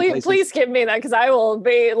 there's only 2 places. Please give me that, because I will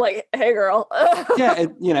be like, hey girl.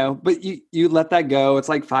 Yeah, but you let that go. It's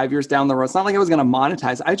like 5 years down the road. It's not like I was going to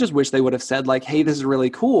monetize. I just wish they would have said like, hey, this is really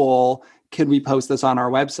cool. Could we post this on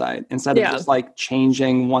our website? Instead of just like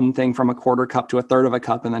changing one thing from a quarter cup to a third of a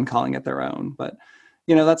cup and then calling it their own. But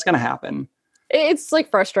that's going to happen. It's like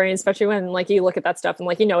frustrating, especially when like you look at that stuff and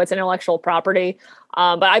like, it's intellectual property.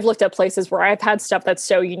 But I've looked at places where I've had stuff that's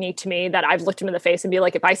so unique to me that I've looked them in the face and be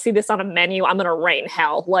like, if I see this on a menu, I'm going to rain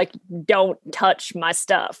hell. Like, don't touch my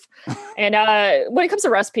stuff. And when it comes to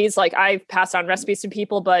recipes, like I've passed on recipes to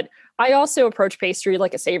people, but I also approach pastry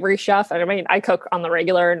like a savory chef. And I mean, I cook on the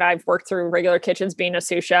regular, and I've worked through regular kitchens being a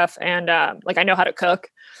sous chef, and like I know how to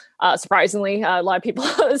cook. Surprisingly, a lot of people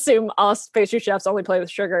assume us pastry chefs only play with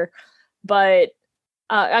sugar. But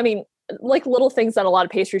I mean, like little things that a lot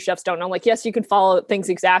of pastry chefs don't know. Like, yes, you can follow things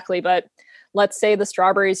exactly, but let's say the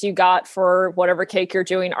strawberries you got for whatever cake you're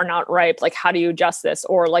doing are not ripe. Like, how do you adjust this?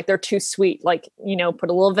 Or like they're too sweet, like, put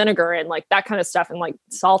a little vinegar in, like that kind of stuff, and like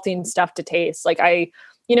salting stuff to taste. Like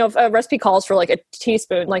if a recipe calls for like a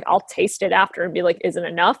teaspoon, like I'll taste it after and be like, is it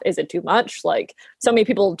enough? Is it too much? Like so many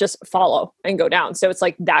people just follow and go down. So it's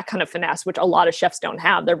like that kind of finesse, which a lot of chefs don't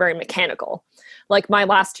have. They're very mechanical. Like my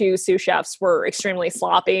last 2 sous chefs were extremely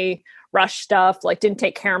sloppy, rushed stuff, like didn't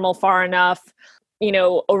take caramel far enough,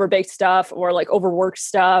 overbaked stuff or like overworked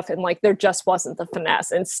stuff. And like, there just wasn't the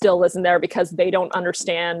finesse, and still isn't there, because they don't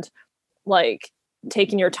understand like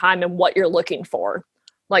taking your time and what you're looking for.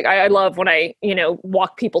 Like I love when I,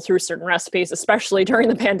 walk people through certain recipes, especially during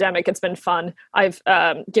the pandemic. It's been fun. I've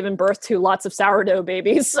given birth to lots of sourdough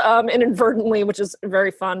babies inadvertently, which is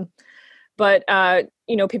very fun. But,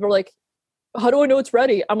 people are like, how do I know it's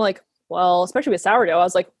ready? I'm like, well, especially with sourdough, I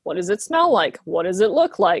was like, what does it smell like? What does it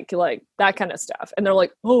look like? Like that kind of stuff. And they're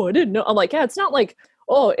like, oh, I didn't know. I'm like, yeah, it's not like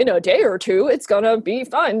oh, in a day or two, it's going to be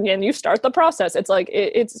fun. And you start the process. It's like,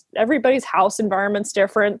 it's everybody's house environment's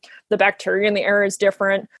different. The bacteria in the air is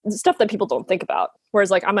different. It's stuff that people don't think about.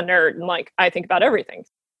 Whereas like, I'm a nerd and like, I think about everything.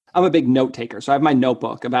 I'm a big note taker. So I have my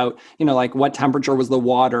notebook about, like what temperature was the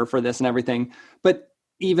water for this and everything. But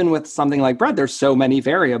even with something like bread, there's so many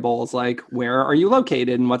variables, like where are you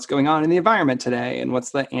located and what's going on in the environment today and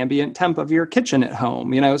what's the ambient temp of your kitchen at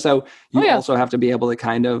home, so you also have to be able to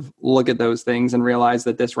kind of look at those things and realize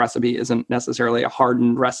that this recipe isn't necessarily a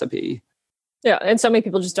hardened recipe. Yeah. And so many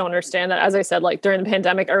people just don't understand that. As I said, like during the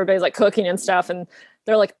pandemic, everybody's like cooking and stuff. And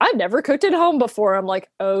they're like, I've never cooked at home before. I'm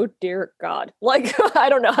like, oh dear God. Like, I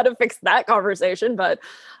don't know how to fix that conversation, but,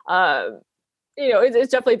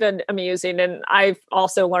 it's definitely been amusing. And I've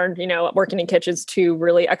also learned, working in kitchens to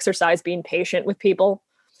really exercise being patient with people.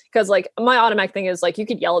 Because like my automatic thing is like, you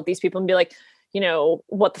could yell at these people and be like,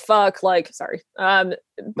 what the fuck? Like, sorry. But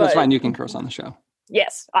that's fine. You can curse on the show.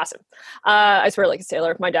 Yes. Awesome. I swear like a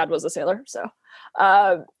sailor. My dad was a sailor. So,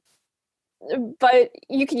 but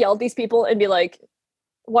you could yell at these people and be like,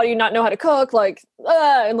 why do you not know how to cook? Like,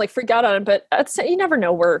 and like freak out on it. But you never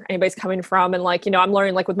know where anybody's coming from. And like, I'm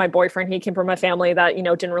learning like with my boyfriend, he came from a family that,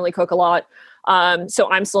 didn't really cook a lot. So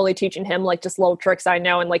I'm slowly teaching him like just little tricks I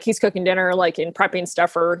know. And like, he's cooking dinner, like in prepping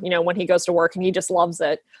stuff for, when he goes to work, and he just loves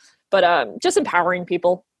it. But just empowering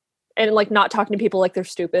people and like not talking to people like they're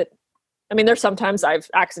stupid. I mean, there's sometimes I've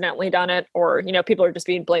accidentally done it, or, people are just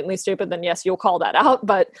being blatantly stupid. Then yes, you'll call that out.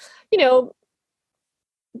 But,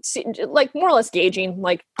 like more or less gauging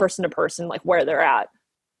like person to person, like where they're at.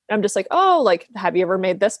 I'm just like, oh, like, have you ever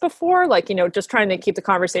made this before? Like, just trying to keep the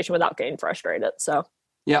conversation without getting frustrated. So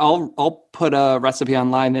yeah, I'll put a recipe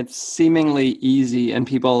online that's seemingly easy, and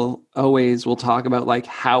people always will talk about like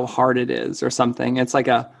how hard it is or something. It's like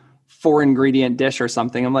a 4-ingredient dish or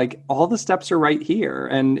something. I'm like, all the steps are right here.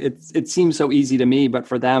 And it seems so easy to me, but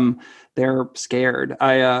for them, they're scared.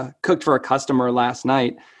 I cooked for a customer last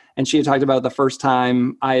night, and she had talked about the first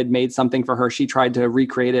time I had made something for her, she tried to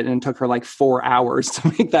recreate it, and it took her like 4 hours to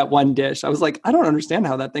make that one dish. I was like, I don't understand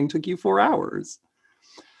how that thing took you 4 hours.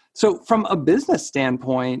 So from a business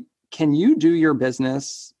standpoint, can you do your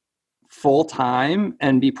business full time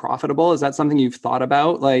and be profitable? Is that something you've thought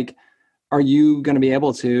about? Like, are you going to be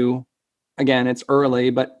able to, again, it's early,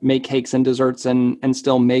 but make cakes and desserts and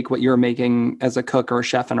still make what you're making as a cook or a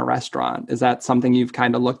chef in a restaurant? Is that something you've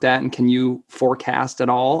kind of looked at, and can you forecast at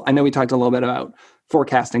all? I know we talked a little bit about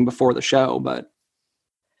forecasting before the show, but.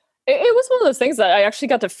 It was one of those things that I actually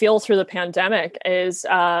got to feel through the pandemic is,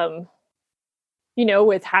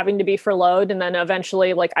 with having to be furloughed. And then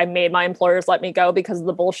eventually, like, I made my employers let me go because of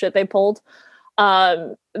the bullshit they pulled,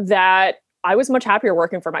 that I was much happier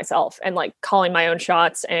working for myself and like calling my own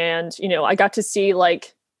shots. And, I got to see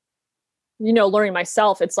like, learning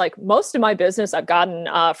myself. It's like most of my business I've gotten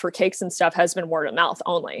for cakes and stuff has been word of mouth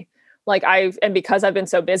only. Like and because I've been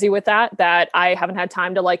so busy with that I haven't had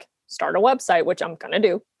time to like start a website, which I'm going to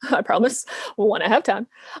do. I promise when I have time.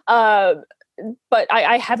 But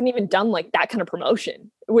I haven't even done like that kind of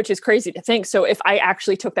promotion, which is crazy to think. So if I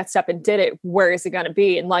actually took that step and did it, where is it going to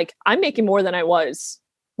be? And like, I'm making more than I was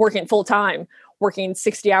working full time, working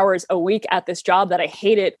 60 hours a week at this job that I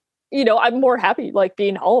hated. I'm more happy like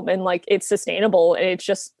being home, and like it's sustainable, and it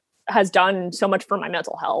just has done so much for my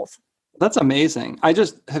mental health. That's amazing. I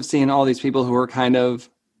just have seen all these people who are kind of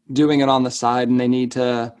doing it on the side, and they need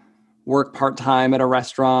to work part-time at a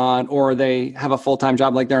restaurant, or they have a full-time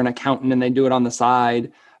job, like they're an accountant and they do it on the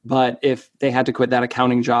side. But if they had to quit that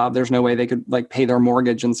accounting job, there's no way they could like pay their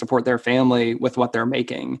mortgage and support their family with what they're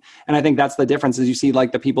making. And I think that's the difference, is you see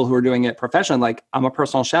like the people who are doing it professionally, like I'm a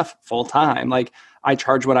personal chef full time. Like I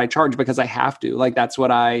charge what I charge because I have to, like, that's what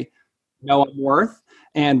I know I'm worth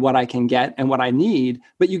and what I can get and what I need.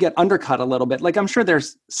 But you get undercut a little bit. Like I'm sure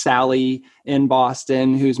there's Sally in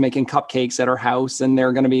Boston who's making cupcakes at her house, and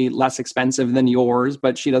they're going to be less expensive than yours,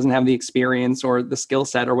 but she doesn't have the experience or the skill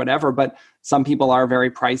set or whatever. But some people are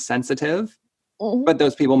very price sensitive, but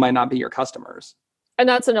those people might not be your customers. And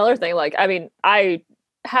that's another thing. Like, I mean, I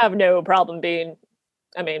have no problem being,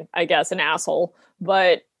 I guess an asshole,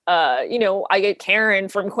 but I get Karen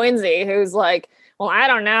from Quincy who's like, well, I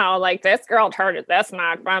don't know, like this girl charges this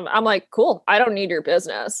much. I'm like, cool, I don't need your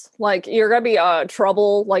business. Like, you're going to be a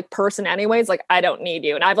trouble like person anyways. Like, I don't need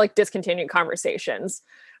you. And I've like discontinued conversations.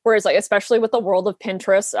 Whereas like, especially with the world of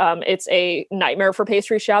Pinterest, it's a nightmare for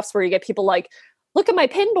pastry chefs where you get people like, look at my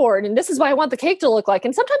pin board and this is what I want the cake to look like.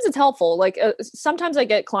 And sometimes it's helpful. Like sometimes I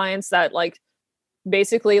get clients that like,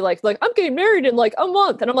 basically like I'm getting married in like a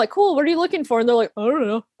month. And I'm like, cool, what are you looking for? And they're like, I don't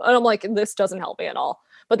know. And I'm like, this doesn't help me at all.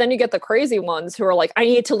 But then you get the crazy ones who are like, I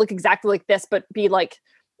need it to look exactly like this, but be like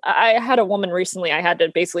I had a woman recently I had to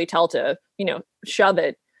basically tell to, shove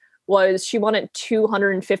it, was she wanted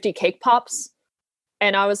 250 cake pops.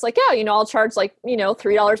 And I was like, yeah, I'll charge like,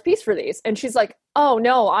 $3 a piece for these. And she's like, oh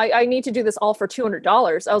no, I need to do this all for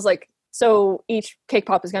 $200. I was like, so each cake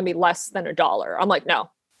pop is going to be less than $1. I'm like, no.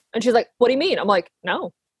 And she's like, what do you mean? I'm like,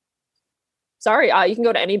 no. Sorry, you can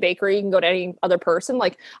go to any bakery, you can go to any other person.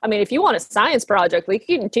 Like, I mean, if you want a science project, like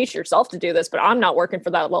you can teach yourself to do this, but I'm not working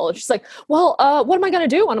for that level. And she's like, well, what am I going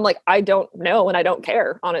to do? And I'm like, I don't know. And I don't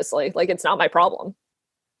care, honestly. Like, it's not my problem.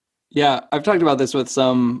 Yeah. I've talked about this with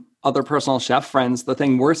some other personal chef friends. The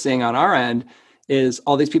thing we're seeing on our end is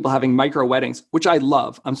all these people having micro weddings, which I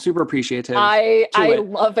love. I'm super appreciative. I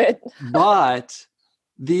love it. But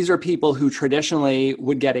these are people who traditionally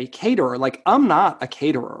would get a caterer. Like, I'm not a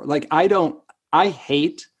caterer. Like, I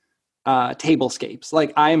hate tablescapes.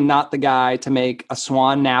 Like, I am not the guy to make a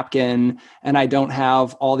swan napkin, and I don't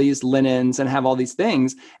have all these linens and have all these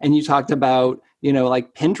things. And you talked about,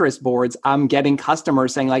 like Pinterest boards. I'm getting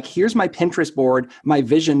customers saying like, here's my Pinterest board, my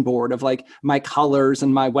vision board of like my colors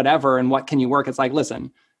and my whatever, and what can you work? It's like,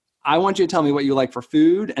 listen, I want you to tell me what you like for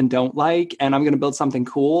food and don't like, and I'm going to build something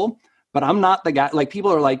cool. But I'm not the guy. Like,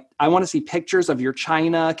 people are like, I want to see pictures of your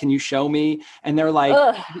china. Can you show me? And they're like,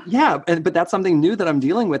 ugh. Yeah, but that's something new that I'm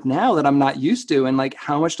dealing with now that I'm not used to. And like,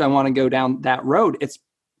 how much do I want to go down that road? It's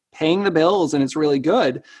paying the bills and it's really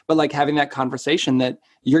good. But like, having that conversation that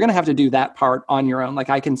you're going to have to do that part on your own.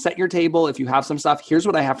 Like, I can set your table if you have some stuff. Here's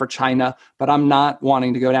what I have for china, but I'm not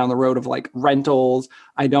wanting to go down the road of like rentals.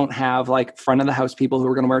 I don't have like front of the house people who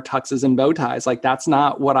are going to wear tuxes and bow ties. Like, that's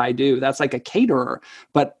not what I do. That's like a caterer.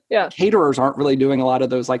 But yeah, caterers aren't really doing a lot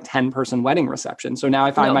of those like 10-person wedding receptions. So now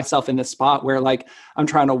I find myself in this spot where like I'm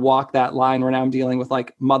trying to walk that line where now I'm dealing with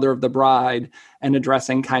like mother of the bride and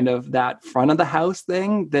addressing kind of that front of the house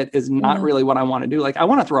thing that is not really what I want to do. Like, I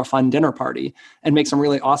want to throw a fun dinner party and make some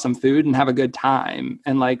really awesome food and have a good time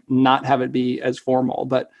and like not have it be as formal.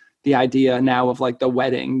 But the idea now of like the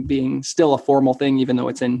wedding being still a formal thing, even though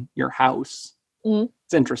it's in your house,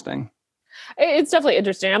 it's interesting. It's definitely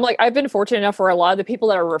interesting. I'm like, I've been fortunate enough where a lot of the people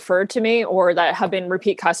that are referred to me or that have been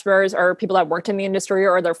repeat customers are people that worked in the industry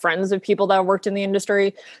or they're friends of people that worked in the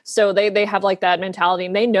industry. So they have like that mentality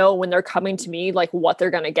and they know when they're coming to me, like what they're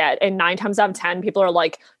going to get. And 9 times out of 10, people are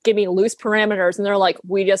like, give me loose parameters. And they're like,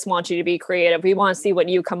 we just want you to be creative. We want to see what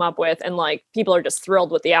you come up with. And like, people are just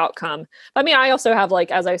thrilled with the outcome. I mean, I also have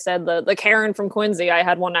like, as I said, the Karen from Quincy, I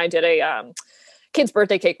had one, I did a, kid's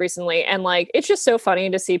birthday cake recently. And like, it's just so funny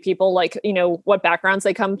to see people like, what backgrounds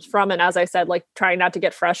they come from. And as I said, like trying not to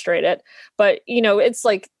get frustrated, but it's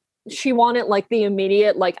like, she wanted like the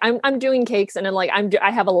immediate, like I'm doing cakes and then like,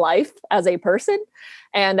 I have a life as a person.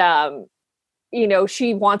 And,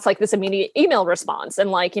 she wants like this immediate email response.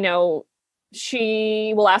 And like,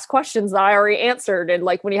 she will ask questions that I already answered. And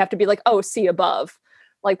like, when you have to be like, oh, see above,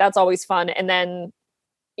 like, that's always fun. And then,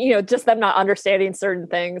 just them not understanding certain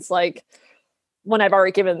things, like, when I've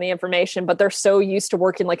already given them the information, but they're so used to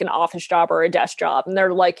working like an office job or a desk job. And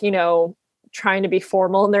they're like, trying to be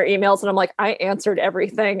formal in their emails. And I'm like, I answered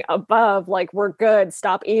everything above, like, we're good.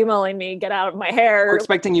 Stop emailing me, get out of my hair. We're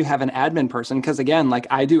expecting you have an admin person. Cause again, like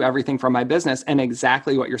I do everything from my business and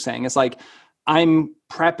exactly what you're saying. It's like, I'm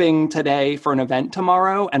prepping today for an event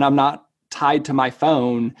tomorrow and I'm not tied to my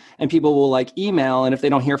phone, and people will like email. And if they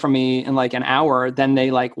don't hear from me in like an hour, then they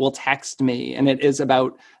like will text me. And it is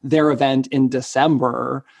about their event in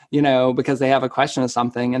December, because they have a question of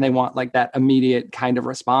something and they want like that immediate kind of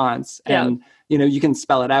response. Yeah. And, you can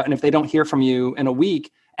spell it out. And if they don't hear from you in a week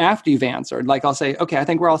after you've answered, like I'll say, okay, I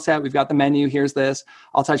think we're all set. We've got the menu. Here's this.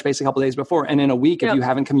 I'll touch base a couple of days before. And in a week, if you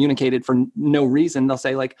haven't communicated for no reason, they'll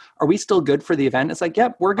say like, are we still good for the event? It's like,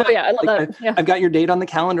 yep, we're good. Oh, yeah, I love like, that. Yeah. I've got your date on the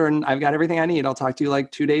calendar and I've got everything I need. I'll talk to you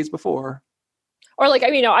like 2 days before. Or like,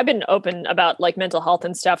 I've been open about like mental health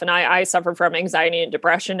and stuff. And I suffer from anxiety and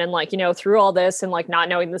depression. And like, through all this and like not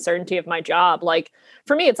knowing the certainty of my job, like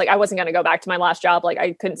for me, it's like, I wasn't going to go back to my last job. Like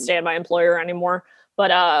I couldn't stand my employer anymore.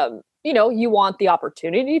 But, you want the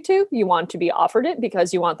opportunity you want to be offered it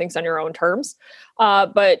because you want things on your own terms.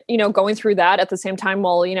 But, going through that at the same time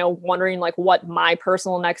while, wondering like what my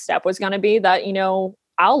personal next step was going to be that,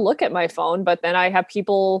 I'll look at my phone, but then I have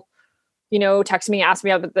people, text me, ask me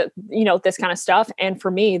about this kind of stuff. And for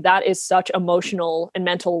me, that is such emotional and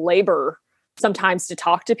mental labor sometimes to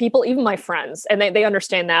talk to people, even my friends. And they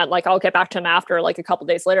understand that. Like, I'll get back to them after like a couple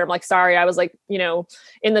days later. I'm like, sorry, I was like,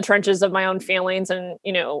 in the trenches of my own feelings and,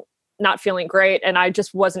 not feeling great. And I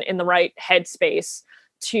just wasn't in the right headspace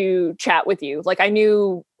to chat with you. Like I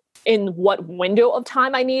knew in what window of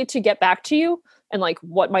time I needed to get back to you and like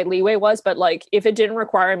what my leeway was. But like, if it didn't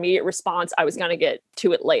require immediate response, I was going to get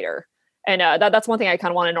to it later. And that's one thing I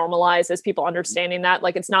kind of want to normalize is people understanding that,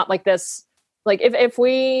 like, it's not like this, like if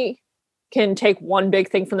we can take one big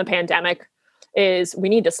thing from the pandemic is we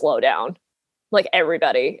need to slow down, like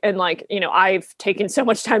everybody. And like, I've taken so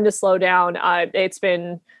much time to slow down. It's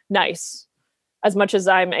been nice. As much as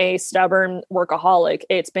I'm a stubborn workaholic,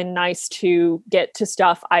 it's been nice to get to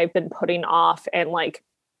stuff I've been putting off and like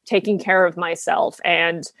taking care of myself.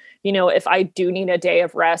 And, if I do need a day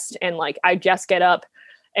of rest and like, I just get up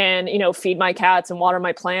and, feed my cats and water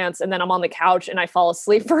my plants. And then I'm on the couch and I fall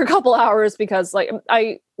asleep for a couple hours because like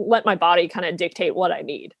I let my body kind of dictate what I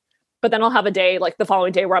need. But then I'll have a day like the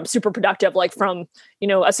following day where I'm super productive, like from,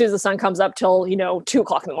 as soon as the sun comes up till,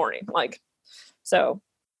 2:00 in the morning. Like, so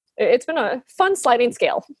it's been a fun sliding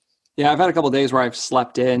scale. Yeah. I've had a couple of days where I've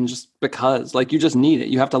slept in just because like you just need it.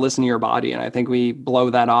 You have to listen to your body. And I think we blow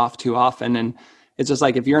that off too often. And it's just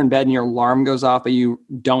like if you're in bed and your alarm goes off, but you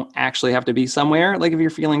don't actually have to be somewhere, like if you're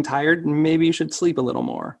feeling tired, maybe you should sleep a little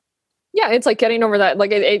more. Yeah, it's like getting over that.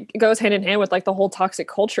 Like it goes hand in hand with like the whole toxic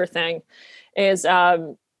culture thing is,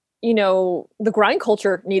 the grind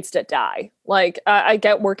culture needs to die. Like I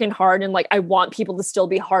get working hard and like I want people to still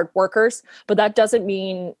be hard workers, but that doesn't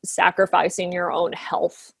mean sacrificing your own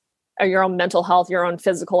health or your own mental health, your own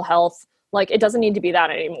physical health. Like it doesn't need to be that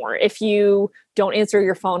anymore. If you don't answer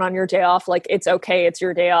your phone on your day off, like it's okay. It's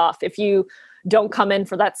your day off. If you don't come in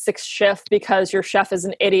for that 6th shift because your chef is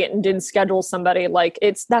an idiot and didn't schedule somebody, like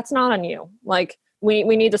that's not on you. Like we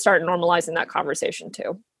need to start normalizing that conversation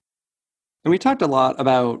too. And we talked a lot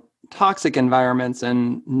about toxic environments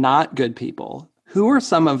and not good people. Who are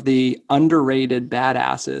some of the underrated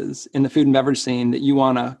badasses in the food and beverage scene that you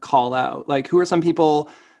want to call out? Like who are some people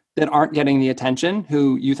that aren't getting the attention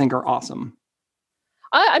who you think are awesome?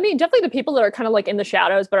 I mean, definitely the people that are kind of like in the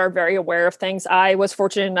shadows, but are very aware of things. I was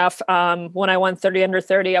fortunate enough when I won 30 Under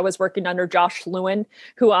 30, I was working under Josh Lewin,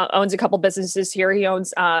 who owns a couple businesses here. He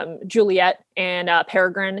owns Juliet and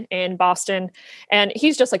Peregrine in Boston. And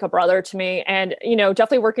he's just like a brother to me. And,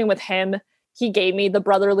 definitely working with him, he gave me the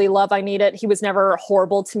brotherly love I needed. He was never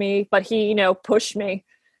horrible to me, but he, pushed me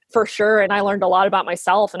for sure. And I learned a lot about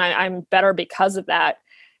myself and I'm better because of that.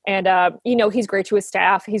 And, he's great to his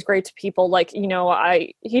staff. He's great to people. Like,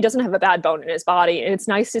 he doesn't have a bad bone in his body. And it's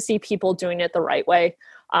nice to see people doing it the right way.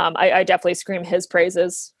 I definitely scream his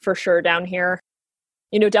praises for sure down here.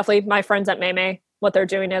 Definitely my friends at Meme, what they're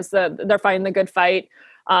doing is they're fighting the good fight.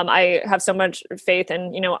 I have so much faith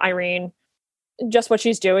in, Irene. Just what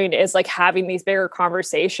she's doing is like having these bigger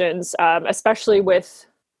conversations, especially with,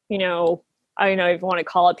 I don't know if you want to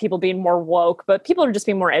call it people being more woke, but people are just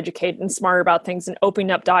being more educated and smarter about things and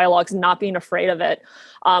opening up dialogues and not being afraid of it.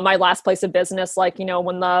 My last place of business, like,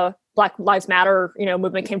 when the Black Lives Matter,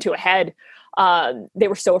 movement came to a head, they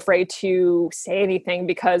were so afraid to say anything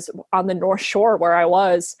because on the North Shore where I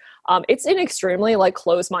was, it's an extremely like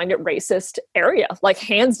closed-minded racist area, like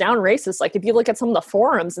hands down racist. Like if you look at some of the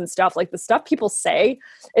forums and stuff, like the stuff people say,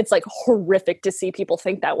 it's like horrific to see people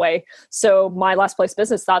think that way. So my last place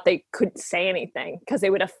business thought they couldn't say anything because they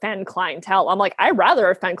would offend clientele. I'm like, I'd rather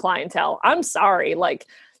offend clientele. I'm sorry. Like,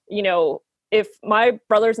 if my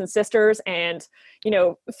brothers and sisters and,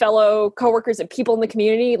 fellow coworkers and people in the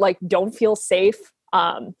community, like don't feel safe,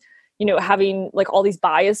 having like all these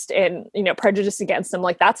biased and, prejudice against them,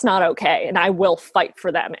 like that's not okay. And I will fight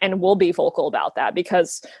for them and we'll be vocal about that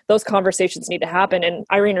because those conversations need to happen. And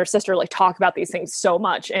Irene and her sister like talk about these things so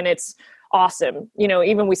much and it's awesome.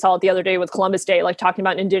 Even we saw it the other day with Columbus Day, like talking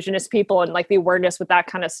about Indigenous people and like the awareness with that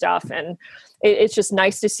kind of stuff. And it's just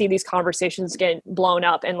nice to see these conversations get blown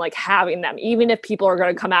up and like having them, even if people are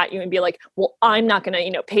going to come at you and be like, well, I'm not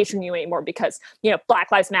going to, patron you anymore because,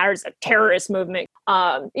 Black Lives Matter is a terrorist movement.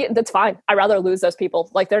 That's fine. I'd rather lose those people.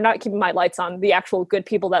 Like they're not keeping my lights on. The actual good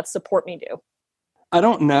people that support me do. I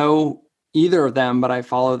don't know either of them, but I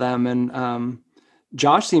follow them. And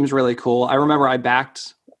Josh seems really cool. I remember I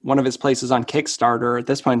backed one of his places on Kickstarter at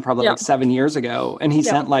this point, probably like 7 years ago. And he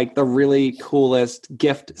sent like the really coolest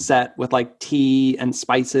gift set with like tea and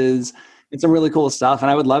spices and some really cool stuff. And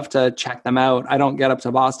I would love to check them out. I don't get up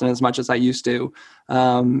to Boston as much as I used to.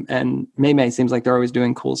 And Meme seems like they're always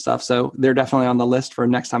doing cool stuff. So they're definitely on the list for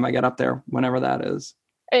next time I get up there, whenever that is.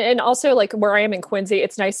 And also like where I am in Quincy,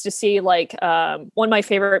 it's nice to see like one of my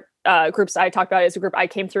favorite groups I talked about as a group I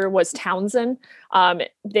came through was Townsend.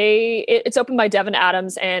 It's opened by Devin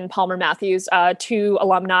Adams and Palmer Matthews, two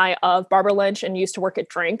alumni of Barbara Lynch and used to work at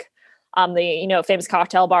Drink, the famous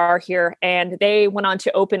cocktail bar here. And they went on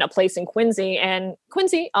to open a place in Quincy and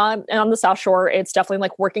on the South Shore. It's definitely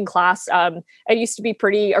like working class. It used to be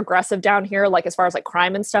pretty aggressive down here, like as far as like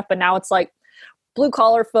crime and stuff, but now it's like blue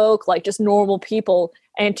collar folk, like just normal people.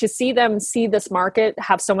 And to see them see this market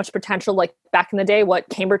have so much potential, like back in the day, what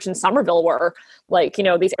Cambridge and Somerville were, like,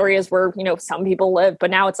 these areas where, some people live,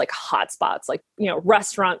 but now it's like hot spots, like,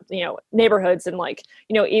 restaurant, neighborhoods, and like,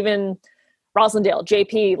 even Roslindale,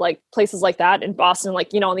 JP, like places like that in Boston, like,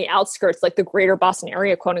 on the outskirts, like the greater Boston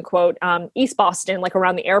area, quote unquote. East Boston, like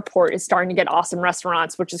around the airport, is starting to get awesome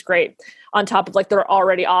restaurants, which is great, on top of like there are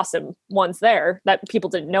already awesome ones there that people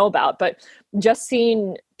didn't know about. But just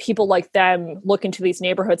seeing people like them look into these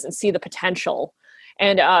neighborhoods and see the potential.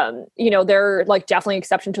 And, they're like definitely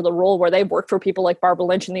exception to the rule, where they've worked for people like Barbara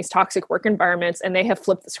Lynch in these toxic work environments, and they have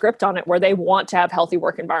flipped the script on it, where they want to have healthy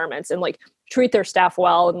work environments and like treat their staff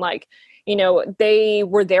well. And like, they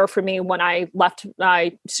were there for me when I left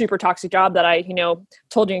my super toxic job that I,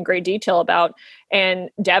 told you in great detail about. And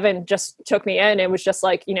Devin just took me in. It was just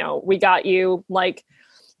like, we got you. Like,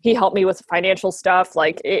 he helped me with financial stuff.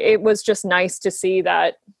 Like, it was just nice to see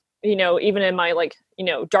that, even in my like,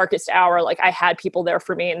 darkest hour, like I had people there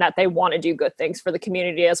for me, and that they want to do good things for the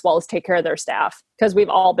community as well as take care of their staff. Because we've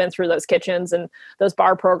all been through those kitchens and those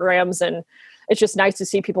bar programs, and it's just nice to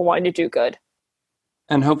see people wanting to do good.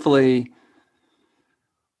 And hopefully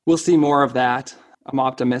we'll see more of that. I'm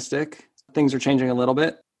optimistic. Things are changing a little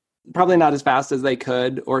bit. Probably not as fast as they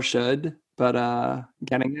could or should, but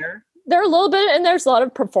getting there. They're a little bit, and there's a lot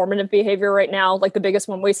of performative behavior right now. Like the biggest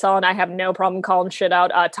one we saw, and I have no problem calling shit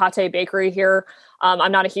out, Tate Bakery here.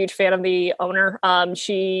 I'm not a huge fan of the owner.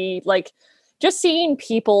 She like just seeing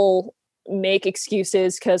people make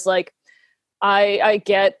excuses because like I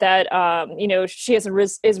get that, she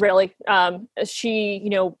is Israeli. She,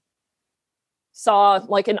 saw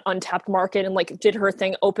like an untapped market and like did her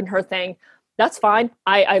thing, opened her thing. That's fine.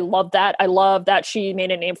 I love that. I love that she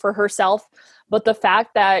made a name for herself. But the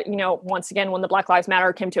fact that, once again, when the Black Lives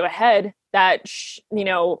Matter came to a head, that,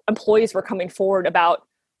 employees were coming forward about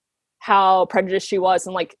how prejudiced she was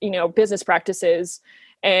and like, business practices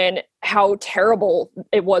and how terrible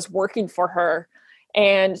it was working for her.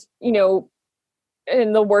 And,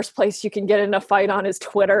 in the worst place you can get in a fight on is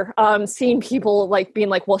Twitter. Seeing people like being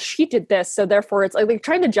like, well, she did this, so therefore it's like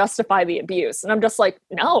trying to justify the abuse. And I'm just like,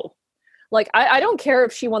 no. Like, I don't care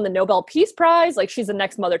if she won the Nobel Peace Prize, like she's the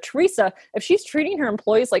next Mother Teresa. If she's treating her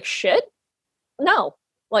employees like shit, no.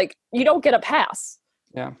 Like, you don't get a pass.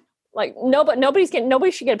 Yeah. Like, nobody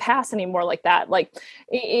should get a pass anymore like that. Like,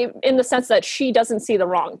 in the sense that she doesn't see the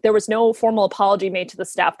wrong. There was no formal apology made to the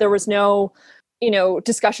staff. There was no,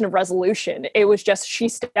 discussion of resolution. It was just, she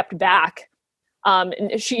stepped back. And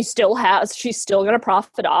she's still going to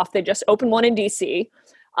profit off. They just opened one in DC.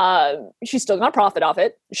 She's still going to profit off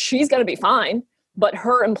it. She's going to be fine, but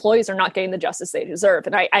her employees are not getting the justice they deserve.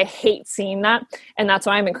 And I hate seeing that. And that's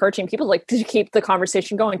why I'm encouraging people like to keep the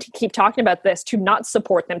conversation going, to keep talking about this, to not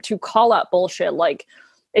support them, to call out bullshit. Like,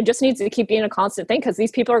 it just needs to keep being a constant thing, because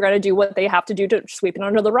these people are going to do what they have to do to sweep it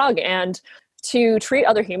under the rug. And to treat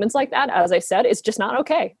other humans like that, as I said, is just not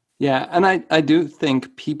okay. Yeah. And I do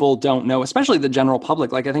think people don't know, especially the general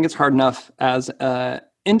public. Like, I think it's hard enough as an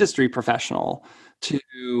industry professional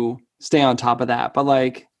to stay on top of that. But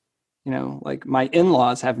like, like my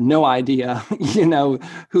in-laws have no idea,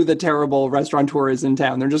 who the terrible restaurateur is in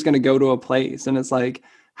town. They're just going to go to a place. And it's like,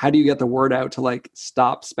 how do you get the word out to like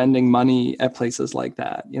stop spending money at places like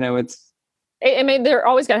that? I mean, they're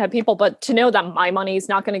always going to have people, but to know that my money is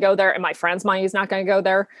not going to go there and my friend's money is not going to go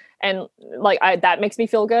there. And like, that makes me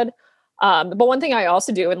feel good. But one thing I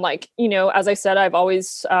also do, and like, as I said, I've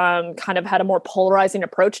always kind of had a more polarizing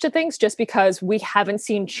approach to things, just because we haven't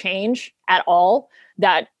seen change at all,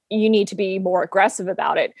 that you need to be more aggressive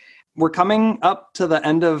about it. We're coming up to the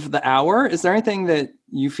end of the hour. Is there anything that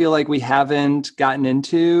you feel like we haven't gotten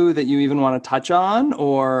into that you even want to touch on,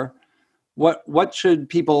 or what should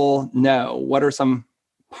people know? What are some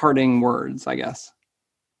parting words, I guess?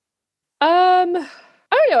 I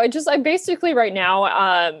don't know. I basically right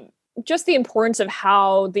now, just the importance of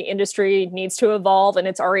how the industry needs to evolve, and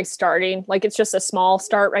it's already starting. Like, it's just a small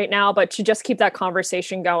start right now, but to just keep that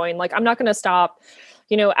conversation going. Like, I'm not going to stop,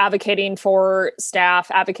 advocating for staff,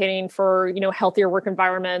 advocating for, healthier work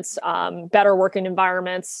environments, better working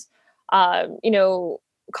environments,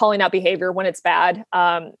 calling out behavior when it's bad,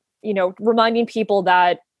 reminding people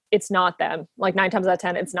that it's not them. Like 9 times out of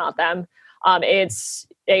 10, it's not them. It's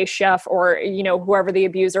a chef or, whoever the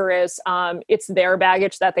abuser is. It's their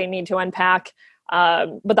baggage that they need to unpack.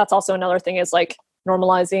 But that's also another thing, is like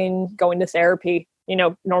normalizing going to therapy,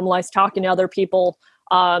 normalize talking to other people,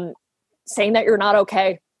 saying that you're not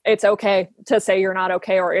okay. It's okay to say you're not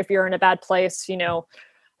okay. Or if you're in a bad place,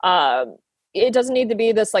 it doesn't need to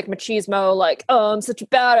be this like machismo, like, oh, I'm such a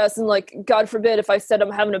badass, and like, God forbid if I said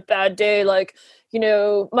I'm having a bad day, like,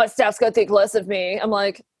 my staff's going to think less of me. I'm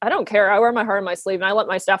like, I don't care. I wear my heart on my sleeve, and I let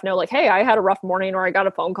my staff know, like, hey, I had a rough morning, or I got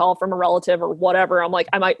a phone call from a relative or whatever. I'm like,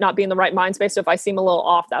 I might not be in the right mind space. So if I seem a little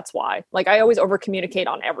off, that's why. Like, I always over communicate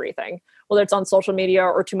on everything, whether it's on social media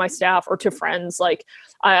or to my staff or to friends. Like,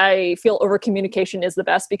 I feel over communication is the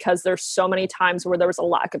best, because there's so many times where there was a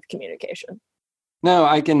lack of communication. No,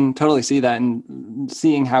 I can totally see that, and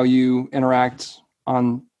seeing how you interact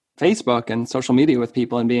on Facebook and social media with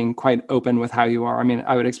people and being quite open with how you are. I mean,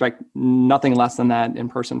 I would expect nothing less than that in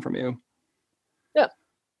person from you. Yeah.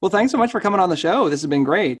 Well, thanks so much for coming on the show. This has been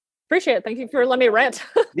great. Appreciate it. Thank you for letting me rant.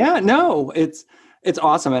 Yeah, no, it's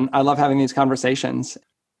awesome. And I love having these conversations.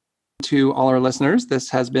 To all our listeners, this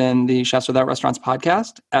has been the Chefs Without Restaurants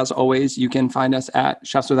podcast. As always, you can find us at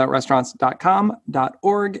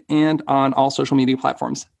chefswithoutrestaurants.com.org and on all social media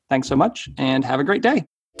platforms. Thanks so much and have a great day.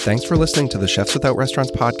 Thanks for listening to the Chefs Without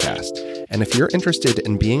Restaurants podcast. And if you're interested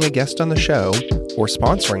in being a guest on the show or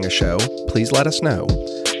sponsoring a show, please let us know.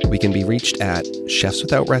 We can be reached at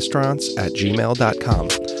chefswithoutrestaurants@gmail.com.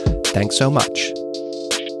 Thanks so much.